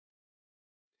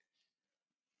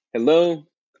Hello,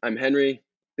 I'm Henry.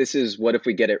 This is What If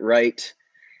We Get It Right?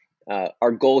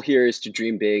 Our goal here is to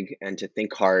dream big and to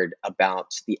think hard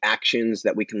about the actions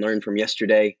that we can learn from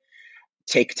yesterday,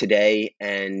 take today,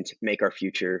 and make our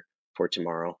future for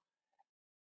tomorrow.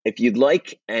 If you'd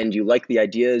like and you like the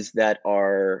ideas that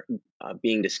are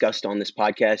being discussed on this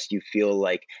podcast, you feel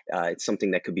like it's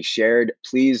something that could be shared,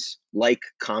 please like,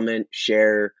 comment,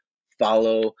 share,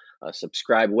 follow,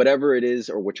 subscribe, whatever it is,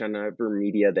 or whichever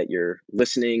media that you're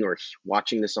listening or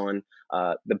watching this on.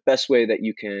 The best way that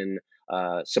you can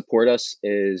support us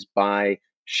is by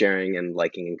sharing and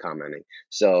liking and commenting.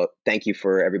 So thank you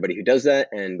for everybody who does that,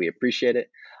 and we appreciate it.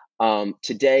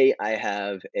 Today I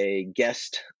have a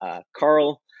guest,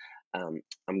 Karl.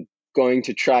 I'm going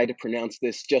to try to pronounce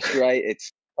this just right.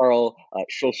 It's Karl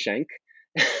Schulschenk.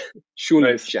 Nice.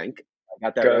 Schulschenk. I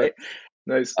got that Got right. it.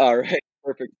 Nice. All right,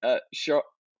 perfect.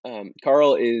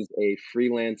 Karl is a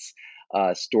freelance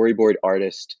storyboard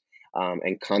artist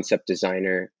and concept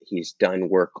designer. He's done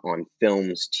work on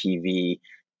films, TV,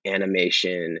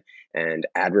 animation, and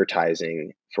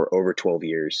advertising for over 12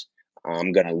 years.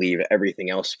 I'm going to leave everything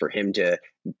else for him to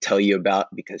tell you about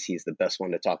because he's the best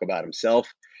one to talk about himself.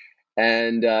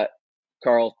 And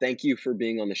Karl, thank you for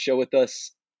being on the show with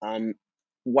us. Um,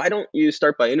 why don't you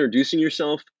start by introducing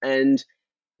yourself and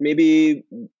maybe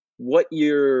what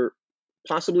you're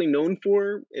possibly known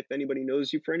for, if anybody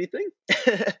knows you for anything,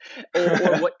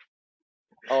 or what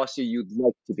also you'd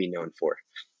like to be known for.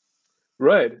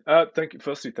 Right. Thank you.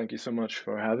 Firstly, thank you so much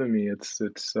for having me.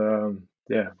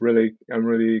 Yeah, really, I'm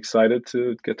really excited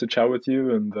to get to chat with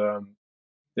you. And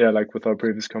yeah, like with our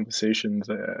previous conversations,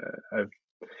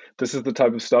 this is the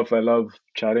type of stuff I love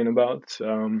chatting about.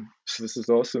 So this is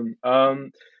awesome.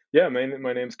 Yeah,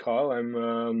 my name's Karl.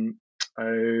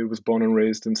 I was born and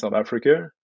raised in South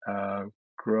Africa. Uh,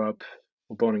 grew up,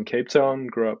 born in Cape Town.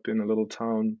 Grew up in a little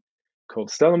town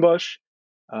called Stellenbosch.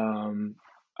 Um,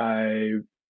 I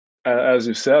As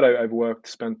you said, I've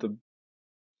spent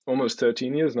almost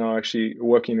 13 years now actually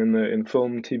working in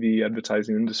film, TV,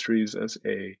 advertising industries as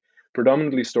a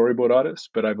predominantly storyboard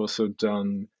artist, but I've also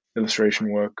done illustration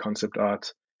work, concept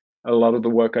art. A lot of the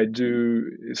work I do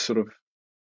is sort of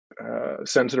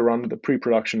centered around the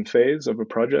pre-production phase of a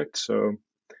project. So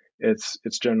it's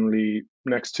generally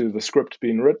next to the script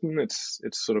being written. It's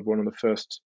sort of one of the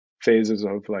first phases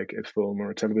of like a film or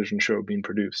a television show being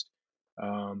produced.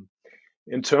 Um,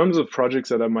 in terms of projects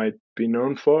that I might be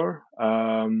known for,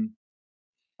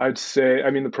 I'd say,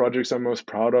 I mean, the projects I'm most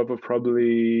proud of are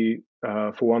probably,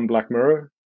 for one, Black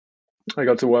Mirror. I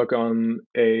got to work on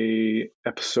a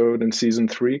episode in season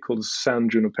three called San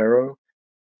Junipero,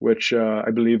 which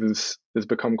I believe has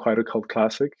become quite a cult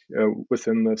classic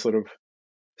within the sort of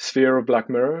sphere of Black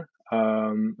Mirror.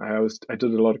 I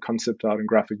did a lot of concept art and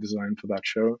graphic design for that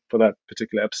show, for that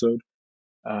particular episode.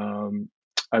 Um,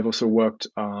 I've also worked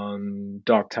on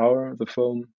Dark Tower, the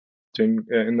film, doing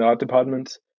in the art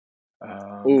department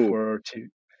Ooh, for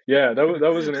Yeah, that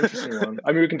was an interesting one.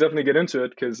 I mean, we can definitely get into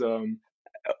it because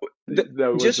the,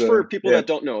 that was just for people yeah, that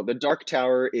don't know, The Dark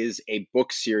Tower is a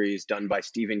book series done by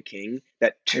Stephen King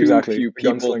that too exactly, few the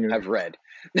people gunslinger. have read.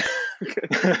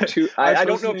 I I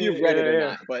don't know if you've personally, read it yeah, or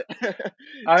yeah. not, but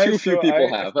I too few so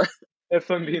people I have. If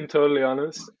I'm being totally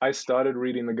honest, I started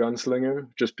reading the gunslinger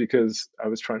just because I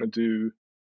was trying to do.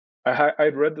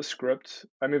 I'd read the script.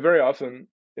 I mean, very often,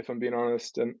 if I'm being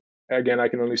honest, and again, I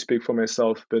can only speak for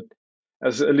myself, but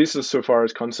as at least as so far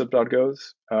as concept art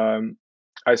goes,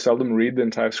 I seldom read the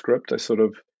entire script.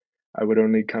 I would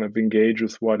only kind of engage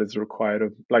with what is required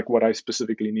of like what I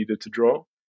specifically needed to draw.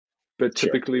 But Sure.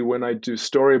 typically, when I do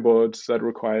storyboards, that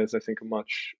requires, I think, a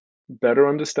much better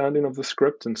understanding of the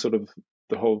script and sort of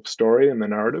the whole story and the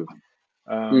narrative.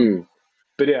 Um, Mm,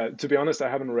 but yeah, to be honest, I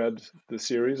haven't read the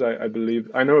series. I believe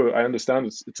I know I understand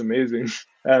it's amazing,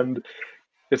 and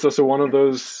it's also one of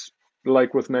those,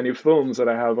 like with many films, that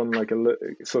I have on like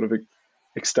sort of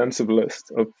extensive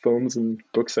list of films and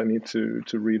books I need to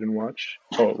read and watch,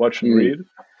 or watch and mm. read.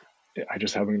 I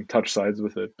just haven't touched sides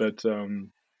with it, but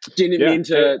Didn't yeah, mean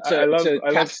to I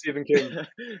love Stephen King. to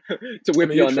I'm whip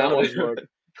a you huge on fan that of one. his work.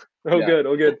 Oh, Yeah. good,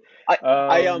 oh, good.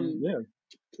 I Yeah.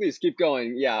 please keep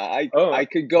going. Yeah, I Oh,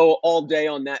 could go all day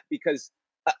on that because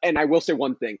and I will say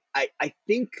one thing. I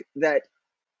think that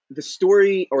the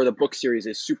story or the book series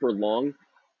is super long,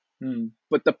 hmm.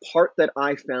 but the part that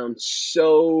I found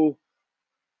so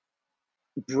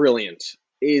brilliant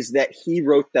is that he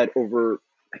wrote that over,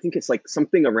 I think it's like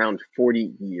something around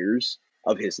 40 years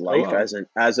of his Oh, life wow.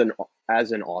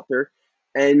 as an author,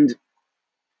 and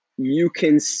you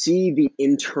can see the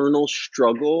internal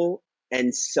struggle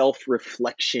and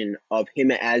self-reflection of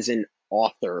him as an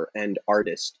author and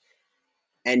artist.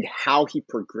 and how he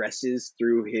progresses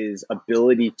through his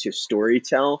ability to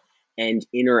storytell and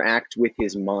interact with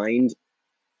his mind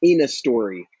in a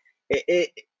story.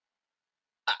 It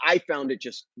I found it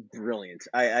just brilliant.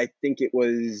 I think it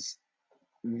was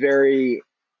very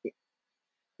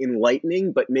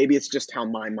enlightening, but maybe it's just how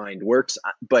my mind works.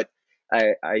 But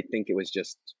I think it was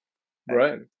just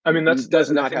Right. I mean,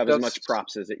 does I not think have as that's much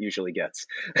props as it usually gets.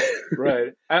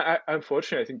 right.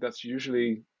 Unfortunately, I think that's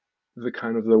usually the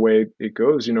kind of the way it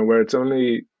goes, where it's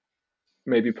only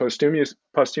maybe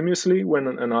posthumously when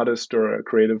an artist or a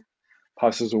creative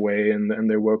passes away and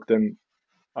their work then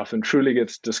often truly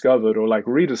gets discovered or like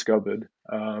rediscovered.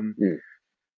 Mm,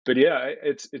 But yeah,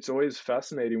 it's always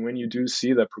fascinating when you do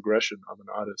see that progression of an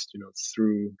artist,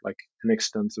 through like an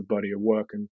extensive body of work,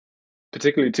 and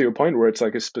particularly to your point where it's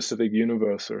like a specific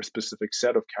universe or a specific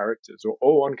set of characters or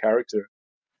all one character,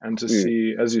 and to mm,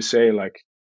 see, as you say, like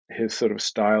his sort of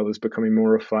style is becoming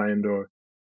more refined, or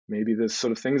maybe there's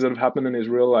sort of things that have happened in his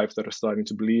real life that are starting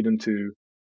to bleed into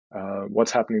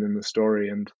what's happening in the story.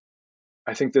 And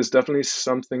I think there's definitely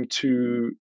something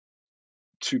to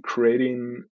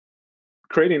creating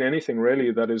anything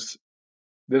really that is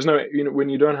there's no when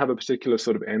you don't have a particular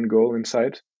sort of end goal in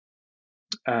sight.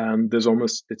 There's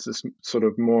almost it's this sort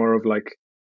of more of like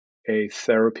a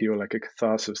therapy or like a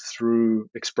catharsis through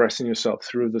expressing yourself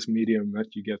through this medium that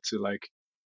you get to like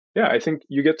yeah, I think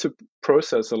you get to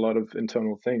process a lot of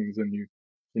internal things, and you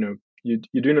know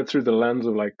you're doing it through the lens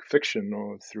of like fiction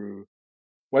or through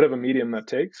whatever medium that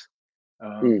takes.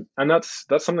 mm, And that's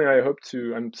something I hope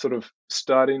to I'm sort of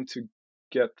starting to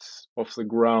get off the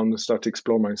ground and start to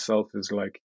explore myself, is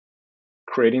like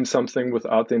creating something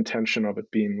without the intention of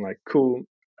it being like cool.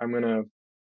 I'm gonna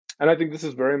and I think this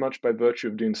is very much by virtue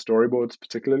of doing storyboards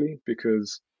particularly,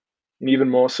 because and even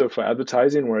more so for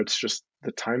advertising where it's just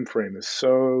the time frame is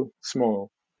so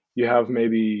small. You have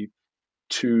maybe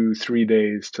 2 3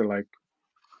 days to like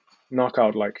knock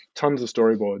out like tons of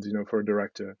storyboards, for a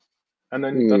director, and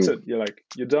then that's mm. it.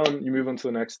 You're done, you move on to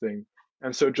the next thing.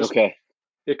 And so just Okay.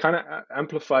 it kind of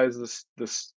amplifies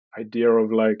this idea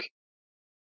of like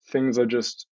things are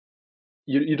just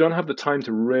you don't have the time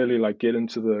to really like get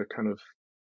into the kind of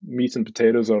meat and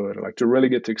potatoes of it, like to really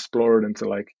get to explore it and to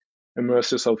like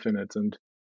immerse yourself in it. And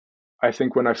I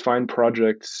think when I find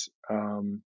projects,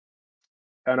 and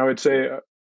I would say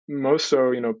most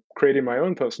so, creating my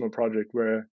own personal project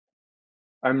where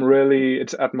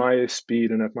it's at my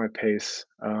speed and at my pace.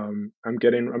 I'm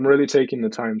really taking the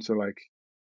time to like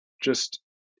just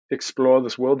explore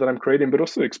this world that I'm creating, but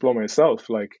also explore myself.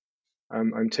 Like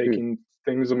I'm Mm. taking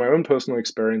things of my own personal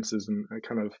experiences and I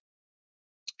kind of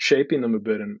shaping them a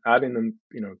bit and adding them,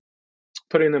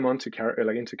 putting them onto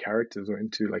like into characters or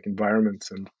into like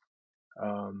environments. And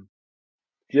um,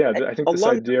 yeah, I think this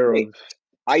Along idea that of vein,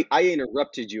 I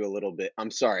interrupted you a little bit.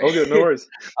 I'm sorry. oh, good, no worries.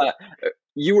 uh,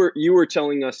 you were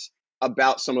telling us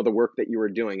about some of the work that you were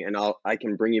doing, and I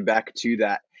can bring you back to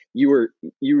that. You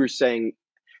were saying,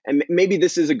 and maybe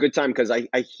this is a good time because I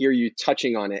hear you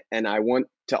touching on it, and I want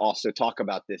to also talk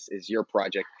about this as your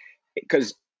project,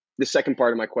 because the second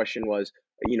part of my question was,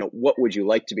 what would you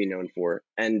like to be known for?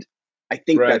 And I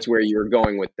think Right. that's where you're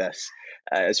going with this,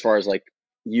 as far as like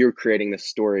you're creating this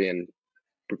story and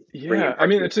bringing Yeah, in I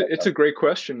parts mean of yourself it's out. a great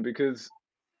question because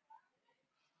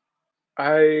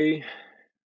I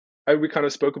we kind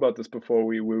of spoke about this before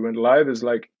we went live. Is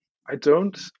like I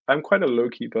don't I'm quite a low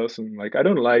key person. Like I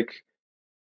don't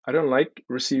like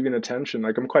receiving attention.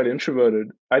 Like I'm quite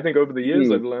introverted. I think over the years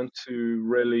Mm, I've learned to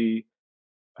really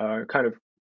kind of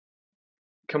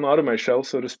come out of my shell,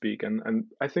 so to speak. And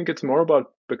I think it's more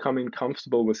about becoming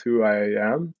comfortable with who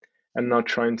I am and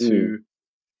mm,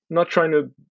 not trying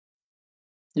to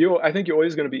I think you're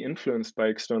always going to be influenced by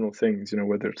external things,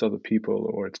 whether it's other people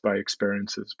or it's by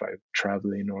experiences, by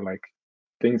traveling or like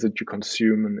things that you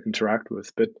consume and interact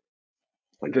with. But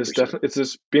there's 100%. definitely it's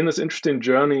just been this interesting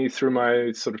journey through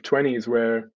my sort of 20s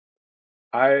where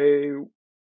I,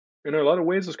 in a lot of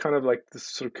ways, was kind of like this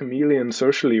sort of chameleon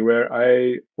socially, where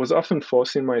I was often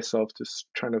forcing myself to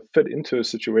trying to fit into a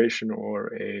situation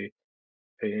or a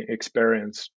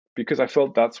experience because I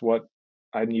felt that's what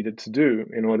I needed to do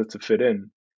in order to fit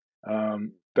in.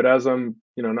 But as now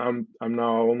I'm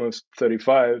now almost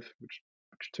 35, which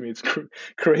to me is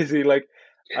crazy. Like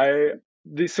I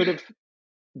these sort of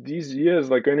these years,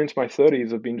 like going into my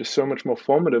 30s, have been just so much more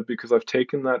formative because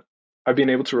I've been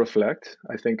able to reflect,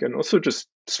 I think, and also just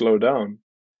slow down.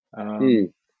 Um,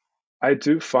 Mm, I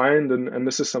do find, and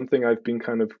this is something I've been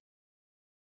kind of,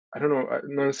 I don't know,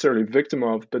 not necessarily victim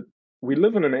of, but we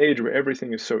live in an age where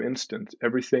everything is so instant,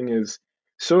 everything is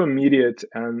so immediate,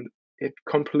 and it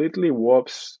completely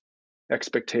warps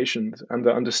expectations and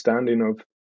the understanding of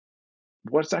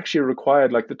what's actually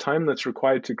required, like the time that's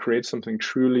required to create something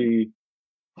truly,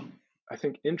 I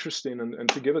think, interesting, and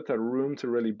to give it that room to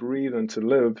really breathe and to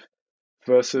live,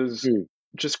 versus Mm,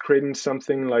 just creating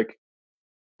something like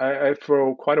I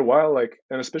for quite a while, like,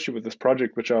 and especially with this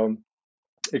project, which I'll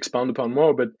expound upon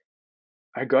more, but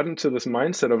I got into this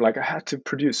mindset of like I had to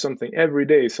produce something every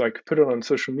day so I could put it on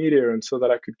social media and so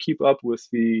that I could keep up with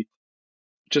the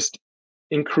just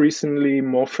increasingly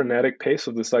more frenetic pace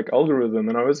of this like algorithm.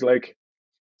 And I was like,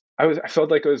 I felt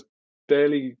like I was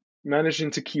barely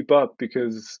managing to keep up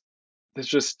because there's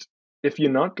just, if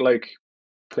you're not like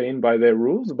playing by their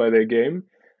rules, by their game,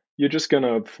 you're just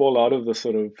gonna fall out of the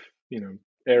sort of, you know,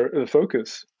 the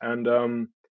focus. And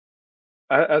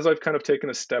as I've kind of taken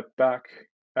a step back,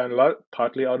 and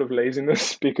partly out of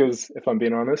laziness, because if I'm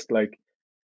being honest, like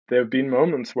there have been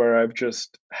moments where I've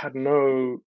just had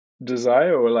no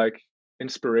desire or like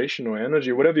inspiration or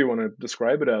energy, whatever you want to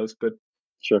describe it as, but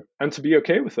sure. and to be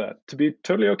okay with that, to be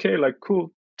totally okay, like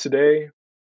cool, today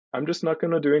I'm just not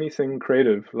going to do anything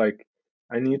creative. Like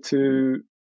I need to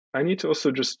I need to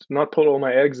also just not put all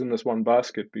my eggs in this one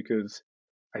basket, because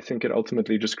I think it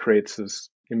ultimately just creates this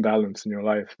imbalance in your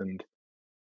life. And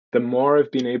the more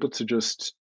I've been able to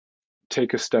just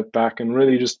take a step back and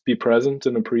really just be present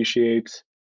and appreciate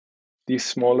these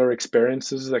smaller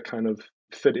experiences that kind of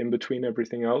fit in between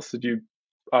everything else that you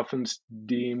often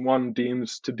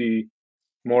deems to be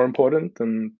more important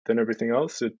than everything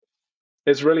else,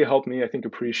 it's really helped me, I think,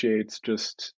 appreciate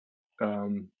just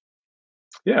um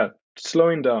yeah,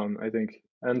 slowing down, I think.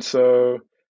 And so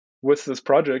with this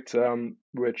project,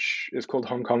 which is called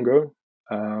Hong Kongo,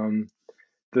 um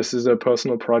this is a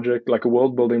personal project, like a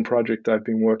world building project I've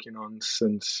been working on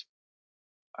since,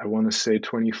 I want to say,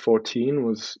 2014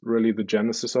 was really the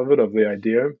genesis of it, of the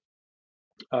idea.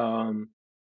 Um,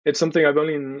 it's something I've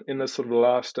only in the sort of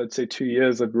last, I'd say, 2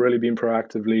 years, I've really been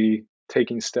proactively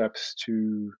taking steps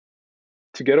to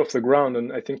get off the ground,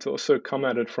 and I think to also come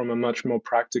at it from a much more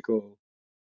practical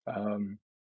um,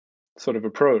 sort of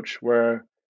approach. Where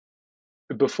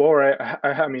before,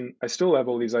 I mean, I still have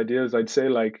all these ideas. I'd say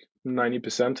like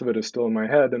 90% of it is still in my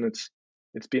head, and it's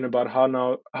been about how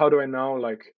do I now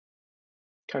like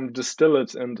kind of distill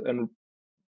it, and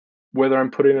whether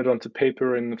I'm putting it onto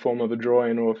paper in the form of a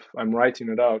drawing or if I'm writing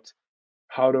it out,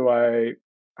 how do I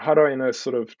in a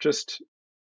sort of just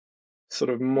sort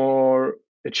of more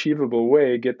achievable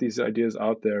way get these ideas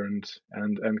out there, and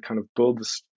kind of build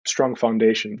this strong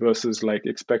foundation, versus like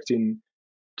expecting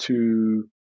to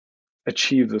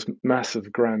achieve this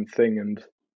massive grand thing. And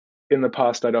in the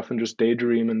past I'd often just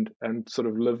daydream and sort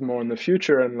of live more in the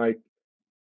future, and like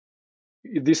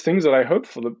these things that I hope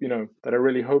for, the that I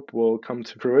really hope will come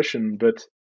to fruition, but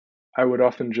I would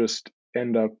often just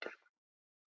end up,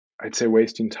 I'd say,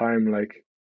 wasting time like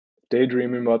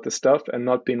daydreaming about the stuff and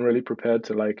not being really prepared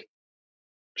to like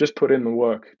just put in the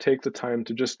work, take the time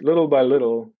to just little by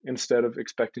little, instead of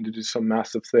expecting to do some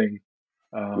massive thing.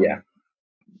 Yeah. Um,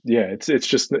 yeah, it's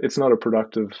just, it's not a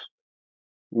productive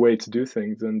way to do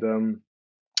things. And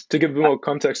to give more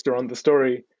context around the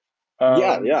story,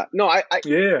 Yeah, um, yeah. No,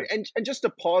 yeah, and just to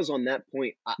pause on that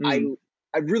point, mm,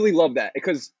 I really love that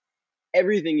because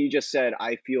everything you just said,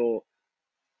 I feel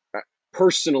uh,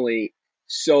 personally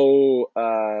so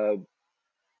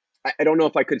I don't know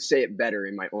if I could say it better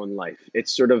in my own life.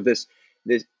 It's sort of this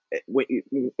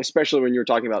especially when you're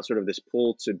talking about sort of this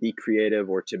pull to be creative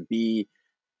or to be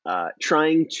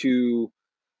trying to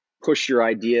push your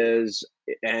ideas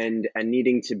and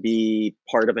needing to be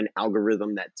part of an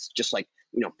algorithm that's just like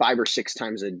 5 or 6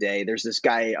 times a day. There's this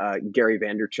guy Gary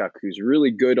Vanderchuck who's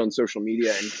really good on social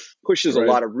media and pushes a right,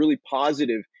 lot of really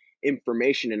positive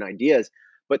information and ideas,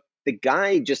 but the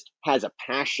guy just has a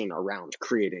passion around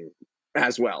creating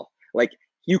as well. Like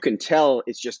you can tell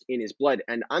it's just in his blood,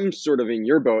 and I'm sort of in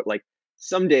your boat. Like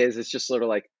some days it's just sort of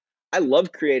like I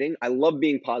love creating, I love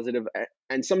being positive,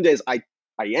 and some days I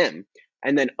am,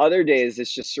 and then other days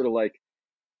it's just sort of like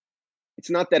it's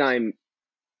not that I'm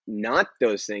not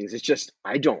those things. It's just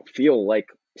I don't feel like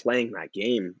playing that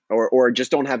game, or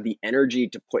just don't have the energy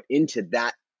to put into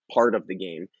that part of the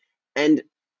game. And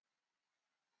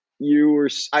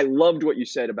I loved what you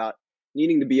said about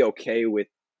needing to be okay with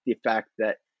the fact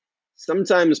that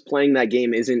sometimes playing that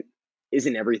game isn't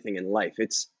everything in life.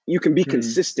 It's you can be mm,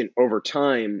 consistent over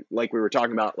time, like we were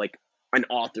talking about, like an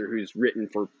author who's written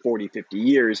for 40, 50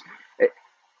 years.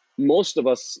 Most of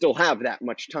us still have that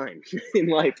much time in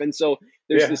life, and so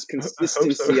there's yeah, this I hope so.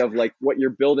 consistency of like what you're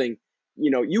building.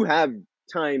 You have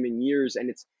time and years, and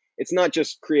it's not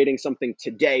just creating something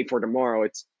today for tomorrow.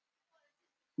 It's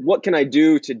what can I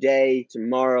do today,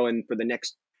 tomorrow, and for the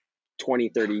next 20,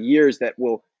 30 years that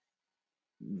will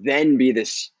then be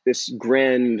this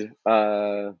grand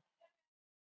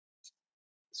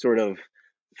sort of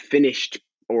finished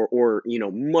or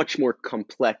much more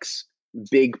complex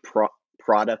big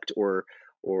product or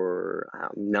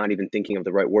I'm not even thinking of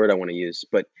the right word I want to use,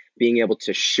 but being able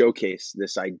to showcase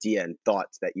this idea and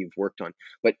thoughts that you've worked on.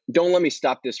 But don't let me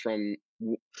stop this from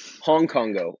Hong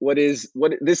Kongo. What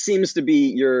this seems to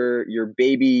be your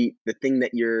baby, the thing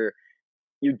that you're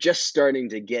just starting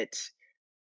to get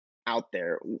out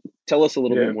there. Tell us a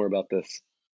little bit Yeah. more about this.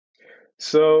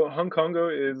 So Hong Kongo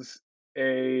is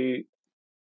a.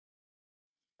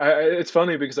 It's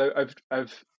funny because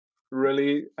I've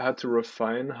really had to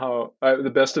refine how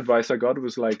the best advice I got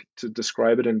was like to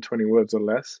describe it in 20 words or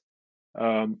less.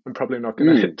 I'm probably not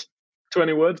going to Mm, hit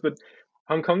 20 words, but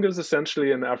Hong Kong is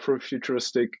essentially an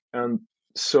Afrofuturistic and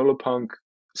solarpunk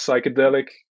psychedelic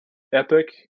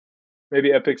epic.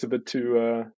 Maybe epic's a bit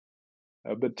too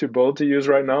bold to use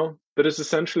right now, but it's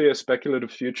essentially a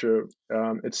speculative future.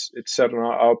 It's set on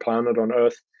our planet on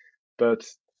Earth, but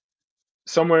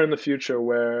somewhere in the future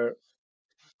where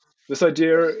this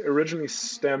idea originally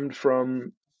stemmed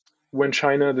from when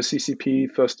China, the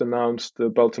CCP, first announced the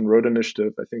Belt and Road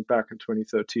Initiative, I think back in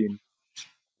 2013.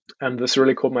 And this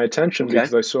really caught my attention okay.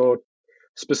 because I saw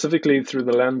specifically through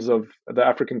the lens of the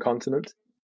African continent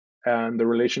and the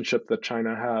relationship that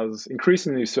China has,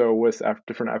 increasingly so, with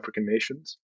different African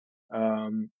nations.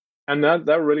 Um, and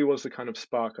that really was the kind of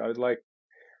spark. I was like,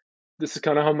 this is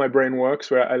kind of how my brain works,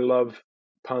 where I love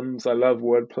puns, I love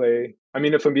wordplay. I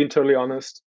mean, if I'm being totally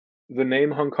honest, the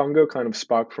name Hong Kongo kind of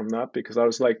sparked from that because I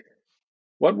was like,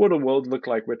 what would a world look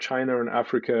like where China and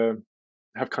Africa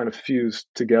have kind of fused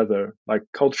together, like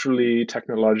culturally,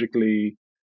 technologically,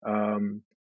 um,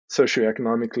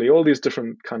 socioeconomically, all these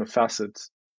different kind of facets.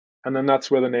 And then that's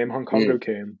where the name Hong Mm, Kongo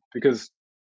came because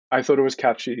I thought it was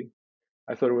catchy.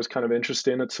 I thought it was kind of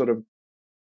interesting. It sort of,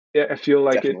 yeah, I feel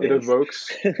like definitely it is. evokes,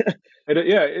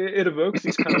 it evokes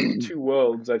these kind of two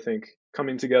worlds, I think,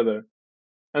 coming together.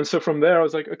 And so from there, I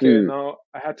was like, okay, Mm, now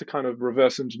I had to kind of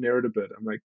reverse engineer it a bit. I'm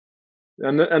like,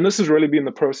 and this has really been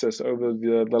the process over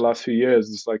the last few years.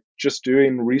 It's like just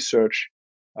doing research,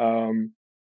 um,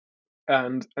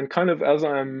 and kind of as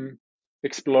I'm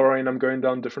exploring, I'm going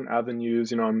down different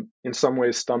avenues. I'm in some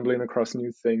ways stumbling across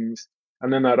new things,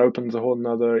 and then that opens a whole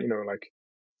nother, like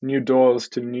new doors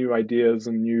to new ideas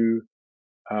and new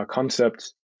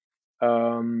concepts.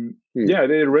 mm, Yeah,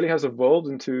 it really has evolved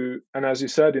into, and as you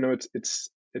said,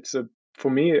 it's a for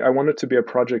me, I want it to be a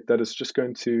project that is just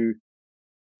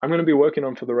I'm going to be working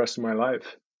on for the rest of my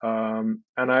life. And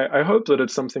I hope that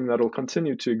it's something that will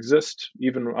continue to exist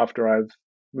even after I've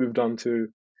moved on to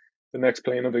the next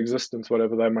plane of existence,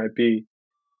 whatever that might be.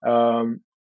 Um,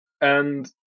 and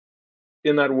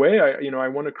in that way, I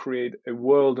want to create a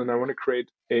world and I want to create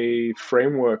a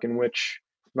framework in which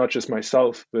not just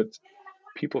myself, but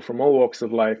people from all walks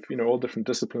of life, all different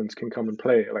disciplines can come and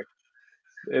play. Like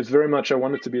it's very much, I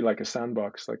want it to be like a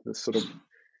sandbox, like this sort of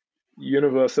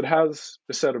universe that has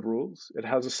a set of rules. It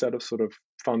has a set of sort of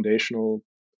foundational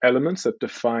elements that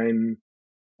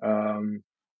um,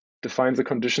 defines the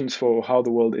conditions for how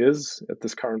the world is at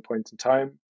this current point in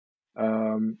time.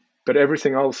 But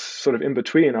everything else, sort of in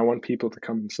between, I want people to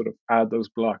come and sort of add those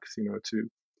blocks, to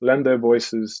lend their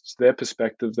voices, their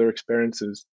perspectives, their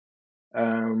experiences.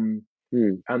 Um,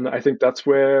 mm. and I think that's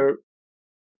where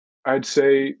I'd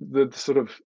say the sort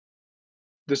of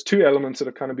there's two elements that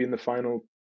have kind of been the final,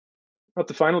 not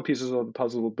the final pieces of the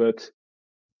puzzle, but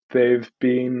they've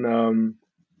been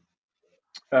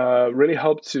really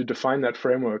helped to define that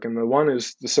framework. And the one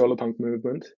is the SolarPunk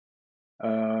movement,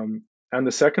 and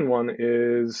the second one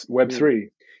is Mm. Web3,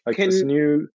 like this Can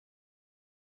new.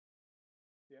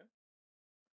 Yeah.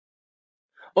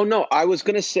 Oh no, I was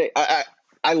gonna say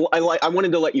I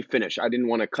wanted to let you finish. I didn't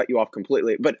want to cut you off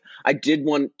completely, but I did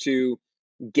want to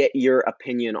get your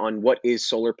opinion on what is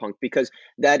solar punk because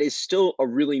that is still a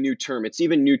really new term. It's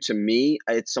even new to me.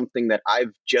 It's something that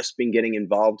I've just been getting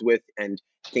involved with and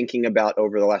thinking about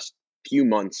over the last few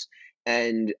months,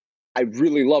 and I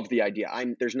really love the idea.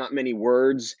 There's not many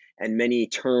words and many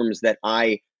terms that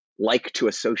I like to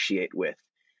associate with,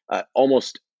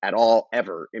 almost at all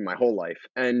ever in my whole life,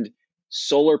 and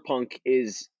solar punk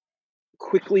is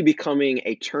quickly becoming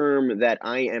a term that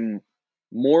I am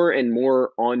more and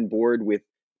more on board with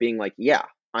being like, yeah,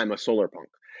 I'm a solar punk.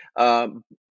 Um,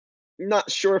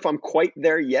 Not sure if I'm quite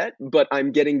there yet, but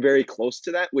I'm getting very close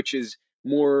to that, which is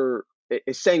more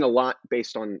is saying a lot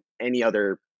based on any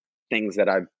other things that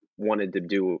I've wanted to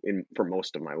do in for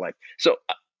most of my life. So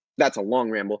that's a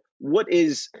long ramble. What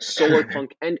is solar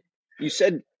punk? And you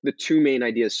said the two main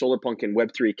ideas, solar punk and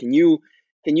Web3. Can you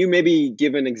Can you maybe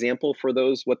give an example for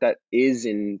those, what that is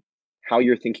and how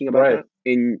you're thinking about Right. that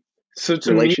in So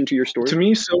relation to your to story?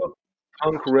 me, solar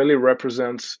punk really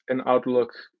represents an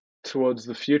outlook towards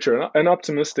the future, an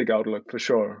optimistic outlook for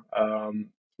sure.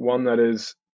 One that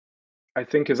is, I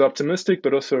think, is optimistic,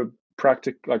 but also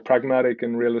pragmatic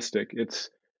and realistic. It's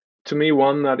to me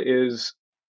one that is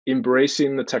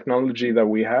embracing the technology that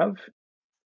we have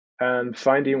and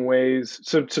finding ways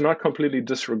so to not completely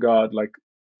disregard like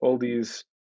all these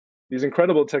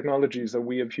incredible technologies that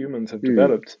we as humans have Hmm.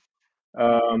 developed,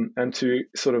 and to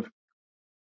sort of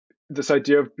this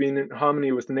idea of being in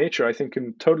harmony with nature, I think,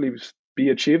 can totally be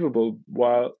achievable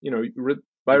while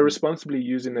by Hmm. responsibly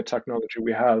using the technology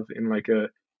we have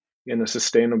in a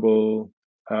sustainable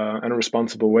and a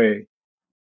responsible way.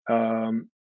 Um,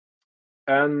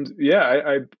 and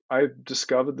yeah, I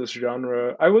discovered this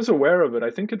genre. I was aware of it.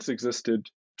 I think it's existed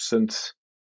since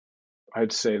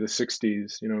I'd say the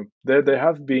 60s. There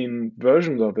have been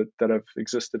versions of it that have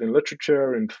existed in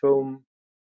literature, in film,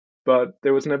 but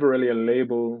there was never really a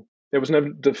label. It was never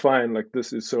defined like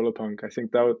this is solar punk.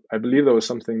 I believe that was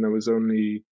something that was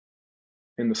only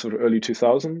in the sort of early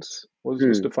 2000s was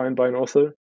Hmm. defined by an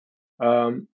author.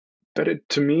 Um, but it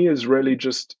to me is really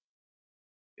just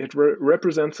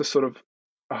represents a sort of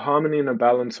a harmony and a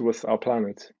balance with our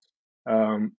planet,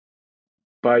 um,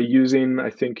 by using, I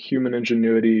think, human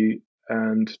ingenuity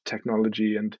and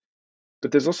technology, and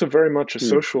but there's also very much a Hmm.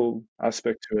 social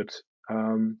aspect to it.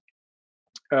 Um,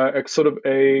 a sort of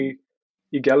a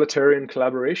egalitarian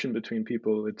collaboration between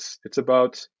people. It's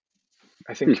about,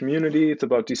 I think, Hmm. community. It's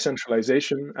about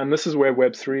decentralization, and this is where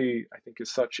Web3 I think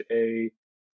is such a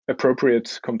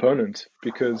appropriate component,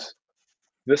 because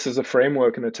this is a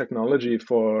framework and a technology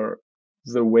for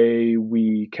the way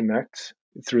we connect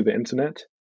through the internet,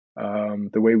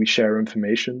 the way we share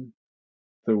information,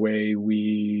 the way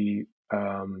we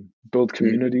build Hmm.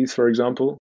 communities, for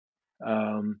example.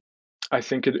 Um, I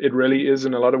think it really is,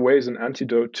 in a lot of ways, an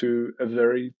antidote to a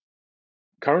very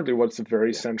currently what's a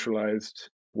very Yeah. centralized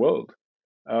world.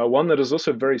 One that is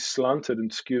also very slanted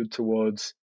and skewed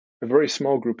towards a very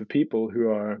small group of people who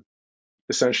are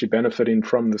essentially benefiting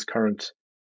from this current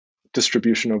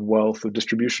distribution of wealth or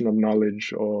distribution of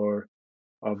knowledge or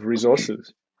of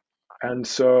resources. And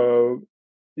so,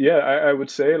 yeah, I would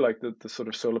say like the sort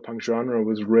of solar punk genre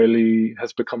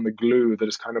has become the glue that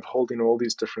is kind of holding all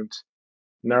these different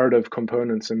narrative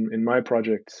components in my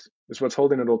project. Is what's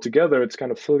holding it all together. It's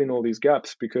kind of filling all these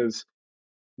gaps, because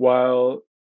while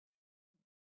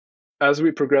as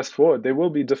we progress forward, there will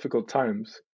be difficult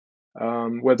times,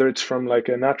 whether it's from like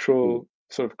a Hmm. natural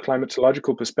sort of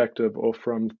climatological perspective or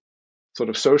from sort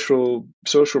of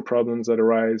social problems that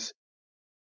arise.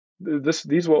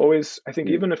 These will always, I think,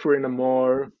 Hmm. even if we're in a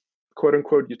more quote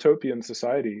unquote utopian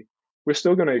society, we're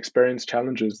still going to experience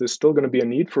challenges. There's still going to be a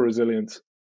need for resilience,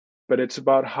 but it's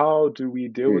about how do we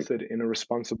deal Hmm. with it in a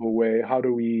responsible way? How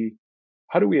do we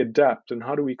adapt, and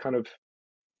how do we kind of,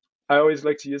 I always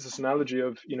like to use this analogy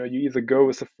of, you either go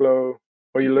with the flow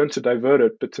or you learn to divert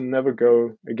it, but to never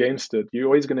go against it. You're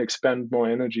always going to expend more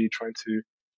energy trying to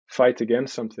fight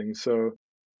against something. So,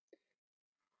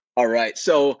 All right.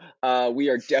 So we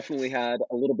are definitely had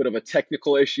a little bit of a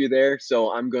technical issue there.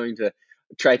 So I'm going to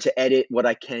try to edit what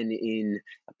I can in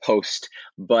post.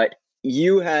 But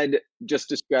you had just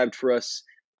described for us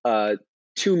uh,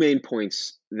 two main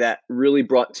points that really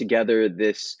brought together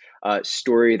this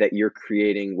story that you're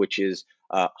creating, which is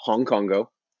Hong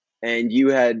Kongo. And you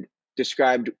had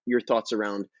described your thoughts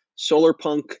around solar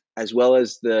punk as well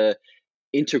as the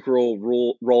integral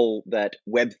role that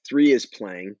Web3 is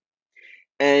playing.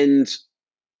 And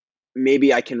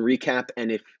maybe I can recap,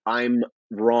 and if I'm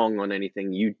wrong on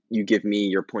anything, you give me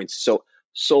your points. So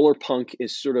solar punk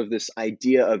is sort of this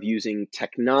idea of using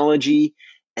technology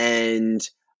and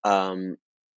um,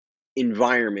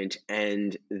 environment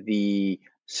and the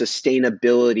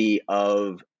sustainability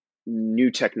of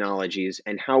new technologies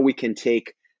and how we can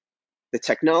take the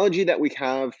technology that we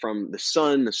have from the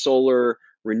sun, the solar,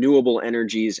 renewable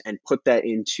energies, and put that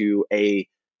into a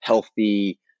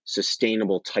healthy,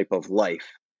 sustainable type of life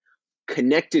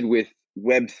connected with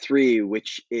Web3,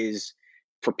 which is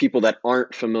for people that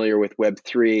aren't familiar with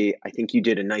Web3. I think you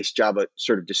did a nice job of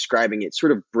sort of describing it.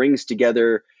 Sort of brings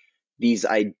together these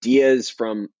ideas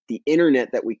from the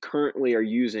internet that we currently are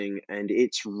using, and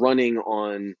it's running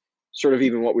on sort of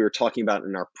even what we were talking about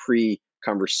in our pre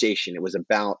conversation. It was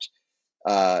about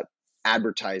uh,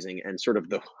 advertising and sort of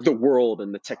the world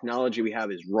and the technology we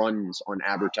have is runs on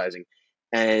advertising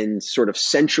and sort of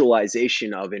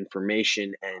centralization of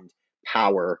information and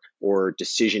power or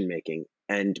decision making.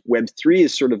 And Web3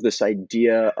 is sort of this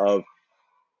idea of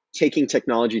taking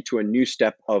technology to a new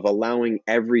step of allowing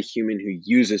every human who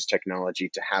uses technology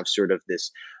to have sort of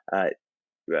this uh,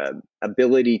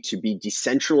 ability to be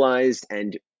decentralized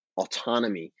and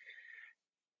autonomy.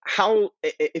 How,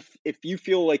 if you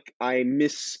feel like I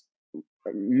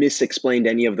misexplained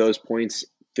any of those points,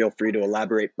 feel free to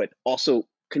elaborate, but also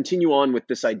continue on with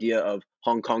this idea of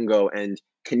Hong Kongo and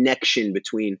connection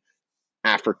between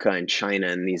Africa and China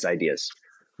and these ideas.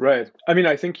 Right. I mean,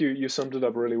 I think you summed it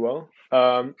up really well.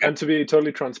 And to be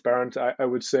totally transparent, I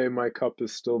would say my cup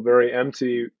is still very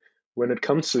empty when it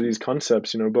comes to these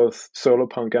concepts, both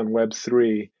SolarPunk and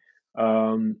Web3.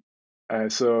 Um,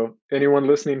 so anyone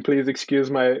listening, please excuse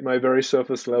my very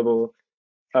surface level,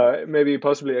 maybe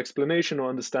possibly explanation or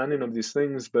understanding of these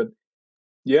things. But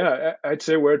yeah, I'd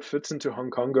say where it fits into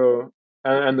Hong Kongo,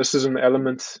 and this is an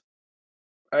element,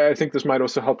 I think this might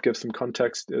also help give some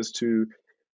context as to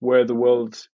where the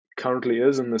world currently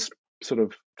is in this sort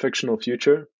of fictional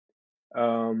future.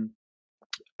 Um,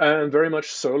 and very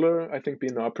much solar, I think,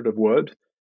 being the operative word,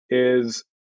 is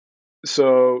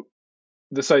so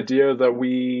this idea that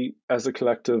we as a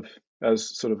collective,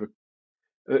 as sort of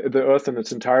the Earth in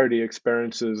its entirety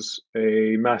experiences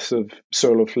a massive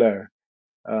solar flare,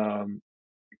 um,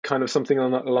 kind of something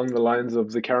along the lines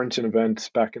of the Carrington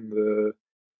event back in the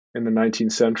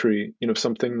 19th century.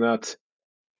 Something that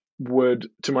would,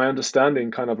 to my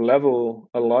understanding, kind of level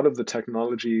a lot of the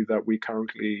technology that we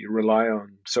currently rely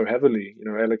on so heavily.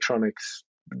 Electronics,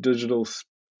 digital,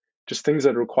 just things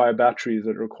that require batteries,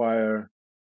 that require,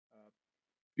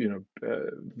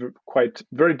 quite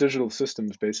very digital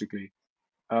systems, basically.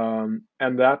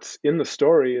 And that's in the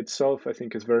story itself, I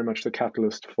think, is very much the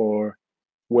catalyst for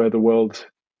where the world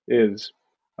is.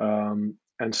 And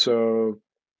so,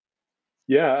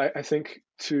 yeah, I think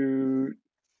to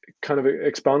kind of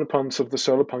expound upon sort of the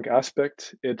solar punk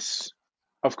aspect, it's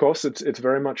of course it's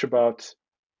very much about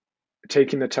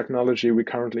taking the technology we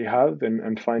currently have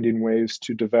and finding ways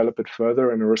to develop it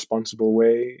further in a responsible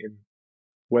way, in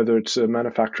whether it's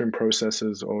manufacturing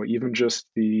processes or even just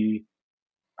the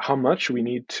how much we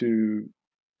need to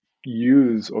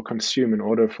use or consume in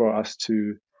order for us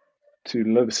to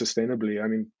live sustainably. I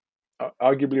mean,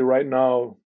 arguably right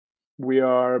now we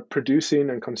are producing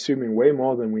and consuming way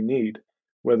more than we need,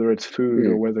 whether it's food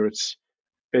or Mm, whether it's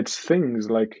things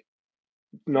like,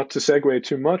 not to segue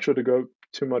too much or to go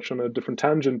too much on a different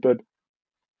tangent, but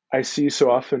I see so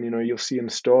often, you'll see in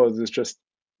stores, there's just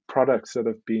products that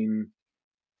have been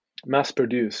mass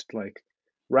produced, like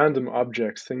random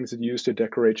objects, things that you use to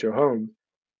decorate your home.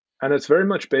 And it's very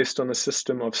much based on a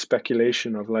system of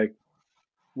speculation of like,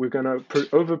 we're going to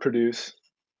overproduce,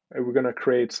 we're going to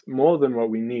create more than what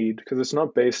we need, because it's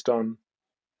not based on,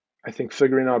 I think,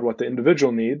 figuring out what the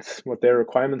individual needs, what their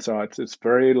requirements are. It's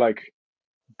very like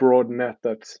broad net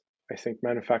that I think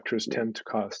manufacturers tend to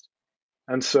cast.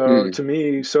 And so mm, to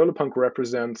me, solarpunk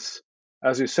represents,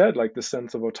 as you said, like the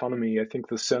sense of autonomy. I think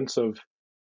the sense of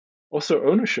also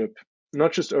ownership,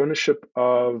 not just ownership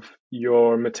of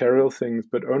your material things,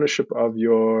 but ownership of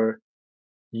you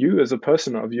as a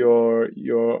person, of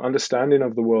your understanding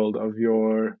of the world, of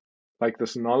your like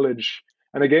this knowledge.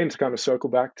 And again, to kind of circle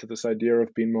back to this idea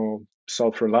of being more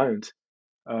self-reliant.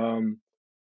 Um,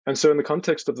 and so in the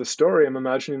context of the story, I'm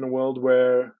imagining a world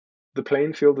where the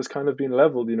playing field is kind of being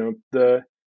leveled. The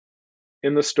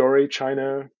in the story,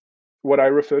 China, what I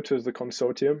refer to as the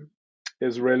consortium,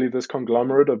 is really this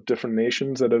conglomerate of different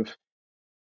nations that have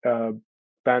uh,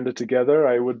 banded together.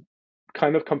 I would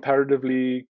kind of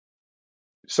comparatively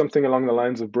something along the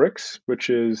lines of BRICS, which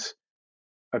is,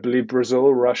 I believe,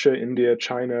 Brazil, Russia, India,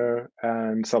 China,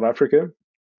 and South Africa,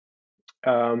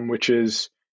 which is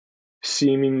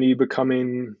seemingly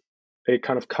becoming a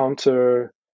kind of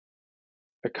counter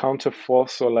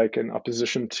force, or like an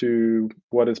opposition to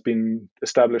what has been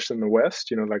established in the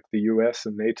West, like the US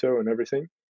and NATO and everything.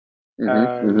 mm-hmm,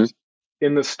 And mm-hmm,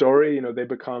 in the story,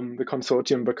 the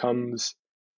consortium becomes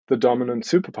the dominant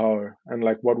superpower. And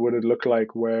like, what would it look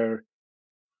like where,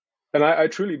 and I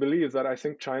truly believe that I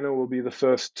think China will be the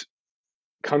first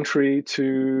country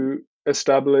to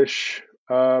establish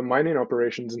mining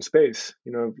operations in space.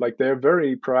 Like they're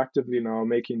very proactively now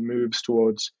making moves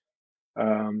towards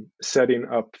setting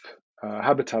up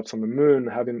habitats on the moon.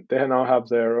 They now have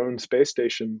their own space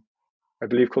station, I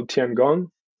believe, called Tiangong.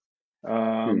 mm,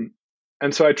 Um,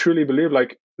 and so I truly believe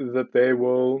like that they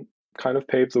will kind of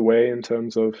pave the way in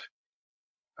terms of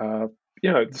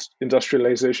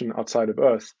industrialization outside of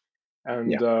Earth,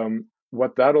 and yeah.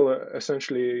 what that'll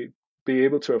essentially be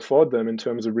able to afford them in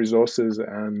terms of resources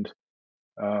and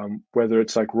whether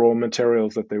it's like raw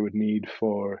materials that they would need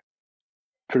for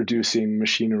producing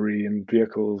machinery and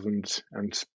vehicles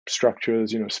and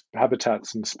structures,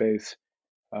 habitats in space.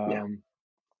 Yeah. Um,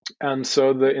 and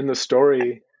so in the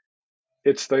story,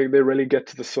 it's they really get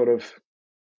to the sort of,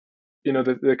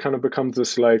 they kind of becomes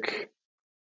this like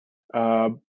uh,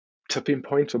 tipping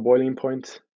point or boiling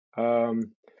point.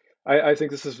 Um, I think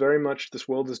this is very much, this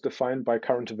world is defined by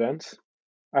current events.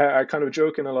 I kind of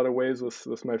joke in a lot of ways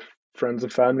with my friends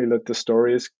and family that the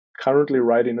story is currently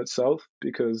writing itself,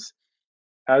 because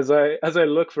as I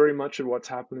look very much at what's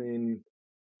happening,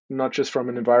 not just from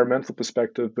an environmental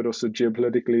perspective, but also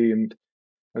geopolitically and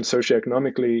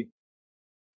socioeconomically,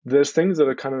 there's things that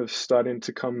are kind of starting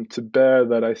to come to bear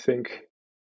that I think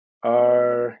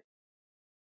are,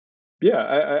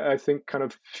 yeah, I think kind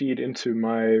of feed into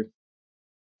my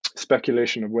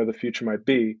speculation of where the future might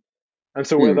be. And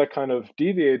so where Hmm. that kind of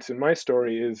deviates in my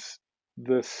story is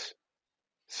this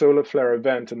solar flare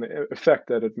event and the effect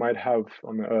that it might have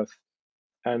on the Earth.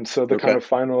 And so the kind Okay. of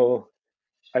final,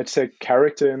 I'd say,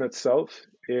 character in itself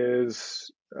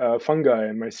is fungi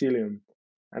and mycelium.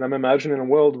 And I'm imagining a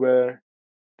world where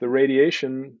the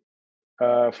radiation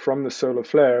from the solar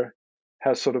flare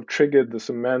has sort of triggered this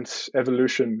immense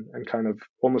evolution and kind of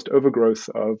almost overgrowth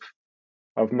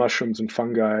of mushrooms and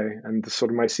fungi and the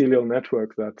sort of mycelial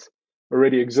network that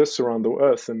already exists around the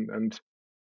Earth and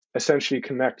essentially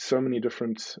connects so many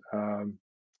different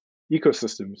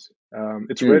ecosystems.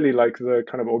 It's Hmm. really like the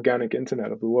kind of organic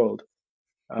internet of the world.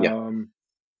 Yeah. Um,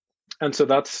 and so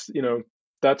that's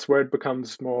where it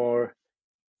becomes more,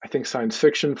 I think, science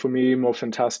fiction for me, more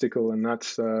fantastical. And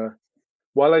that's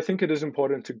while I think it is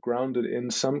important to ground it in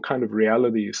some kind of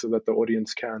reality so that the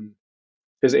audience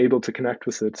is able to connect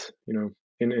with it,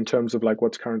 in terms of like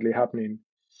what's currently happening.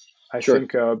 I Sure.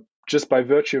 think just by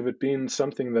virtue of it being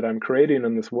something that I'm creating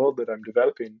in this world that I'm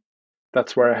developing,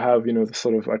 that's where I have, the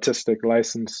sort of artistic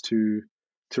license to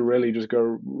really just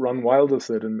go run wild with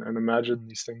it and imagine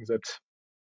these things that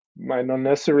might not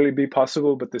necessarily be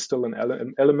possible, but there's still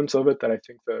an elements of it that I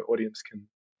think the audience can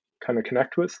kind of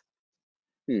connect with.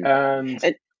 Hmm. And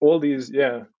And all these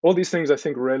things I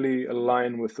think really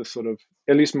align with the sort of,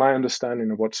 at least my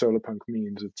understanding of what solarpunk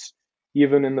means. It's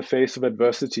even in the face of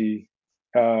adversity,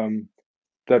 um,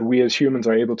 that we as humans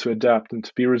are able to adapt and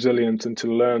to be resilient and to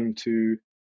learn to,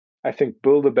 I think,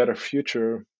 build a better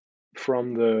future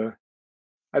from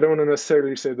I don't want to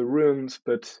necessarily say the ruins,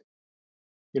 but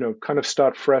kind of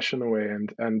start fresh in a way,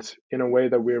 and in a way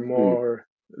that we're hmm. more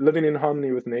living in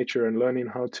harmony with nature and learning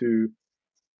how to,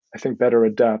 I think, better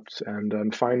adapt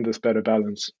and find this better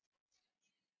balance.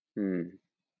 Hmm.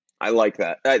 I like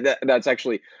that. That's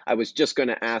actually, I was just going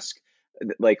to ask,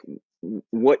 like,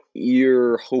 what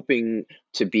you're hoping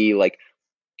to be like.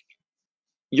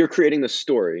 You're creating the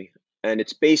story, and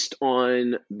it's based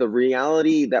on the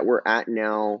reality that we're at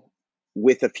now,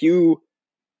 with a few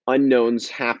unknowns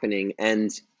happening and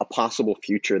a possible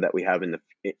future that we have in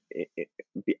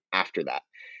after that.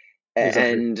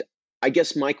 Exactly. And I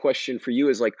guess my question for you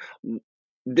is like,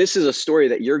 this is a story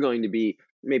that you're going to be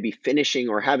maybe finishing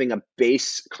or having a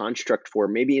base construct for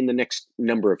maybe in the next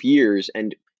number of years,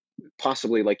 and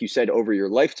possibly, like you said, over your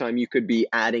lifetime you could be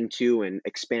adding to and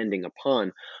expanding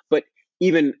upon. But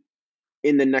even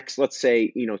in the next, let's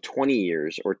say, 20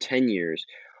 years or 10 years,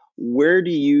 where do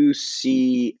you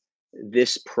see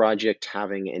this project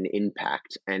having an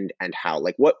impact, and how?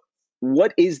 Like,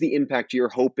 what is the impact you're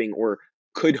hoping or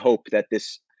could hope that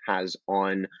this has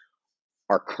on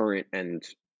our current and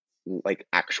like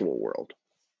actual world?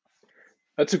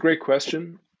 That's a great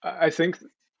question. I think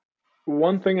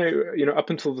one thing up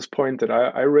until this point that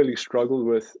I really struggled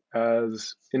with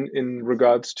as in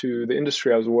regards to the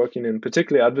industry I was working in,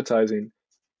 particularly advertising,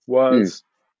 Mm, was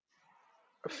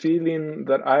a feeling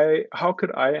that how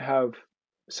could I have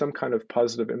some kind of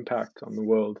positive impact on the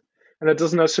world? And it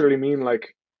doesn't necessarily mean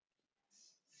like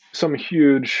some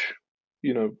huge,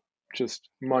 you know, just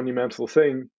monumental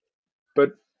thing,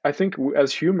 but I think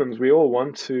as humans, we all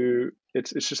want to.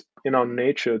 It's just in our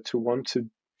nature to want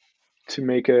to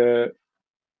make to,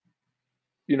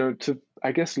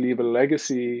 I guess, leave a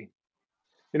legacy.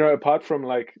 Apart from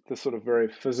like the sort of very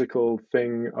physical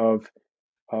thing of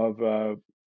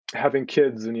having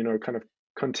kids and kind of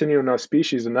continuing our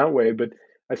species in that way, but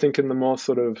I think in the more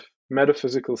sort of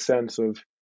metaphysical sense of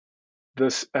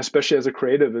this, especially as a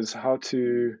creative, is how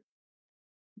to,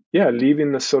 yeah,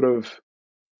 leaving this sort of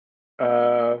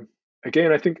uh,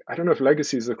 again, I think, I don't know if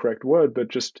legacy is the correct word, but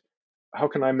just how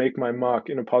can I make my mark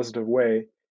in a positive way?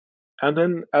 And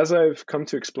then as I've come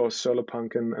to explore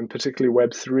solarpunk and particularly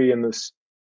Web3 and this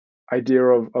idea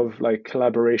of like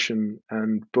collaboration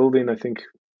and building, I think,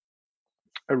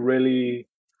 a really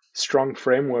strong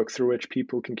framework through which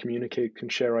people can communicate, can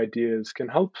share ideas, can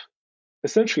help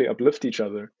essentially uplift each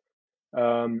other.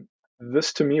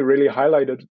 This to me really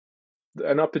highlighted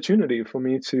an opportunity for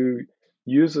me to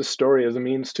use a story as a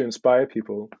means to inspire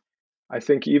people. I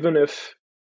think even if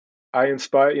I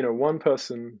inspire, one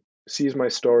person sees my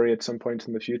story at some point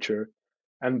in the future,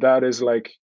 and that is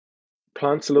like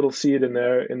plants a little seed in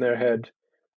their head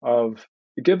of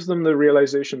it gives them the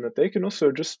realization that they can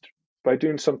also just by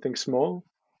doing something small,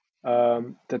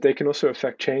 that they can also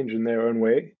affect change in their own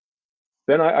way.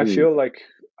 Then I Mm, feel like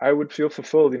I would feel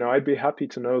fulfilled. I'd be happy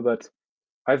to know that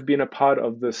I've been a part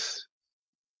of this,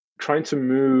 trying to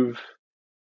move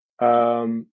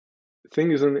um,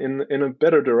 things in a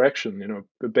better direction.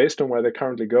 But based on where they're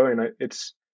currently going,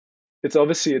 it's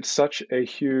obviously it's such a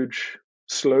huge,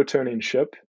 slow turning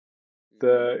ship.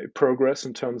 The progress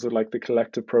in terms of like the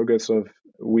collective progress of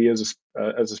we as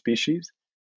a species.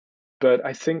 But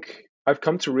I think I've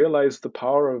come to realize the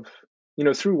power of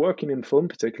through working in film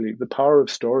particularly, the power of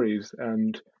stories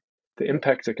and the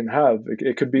impact it can have.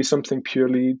 It could be something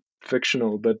purely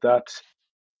fictional, but that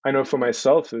I know for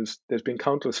myself is there's been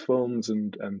countless films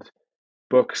and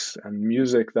books and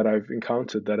music that I've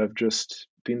encountered that have just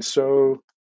been so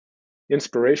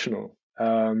inspirational,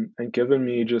 and given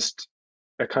me just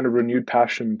a kind of renewed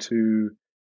passion to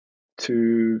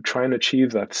try and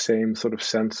achieve that same sort of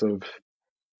sense of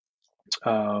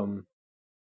um,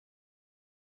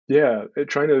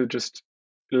 trying to just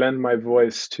lend my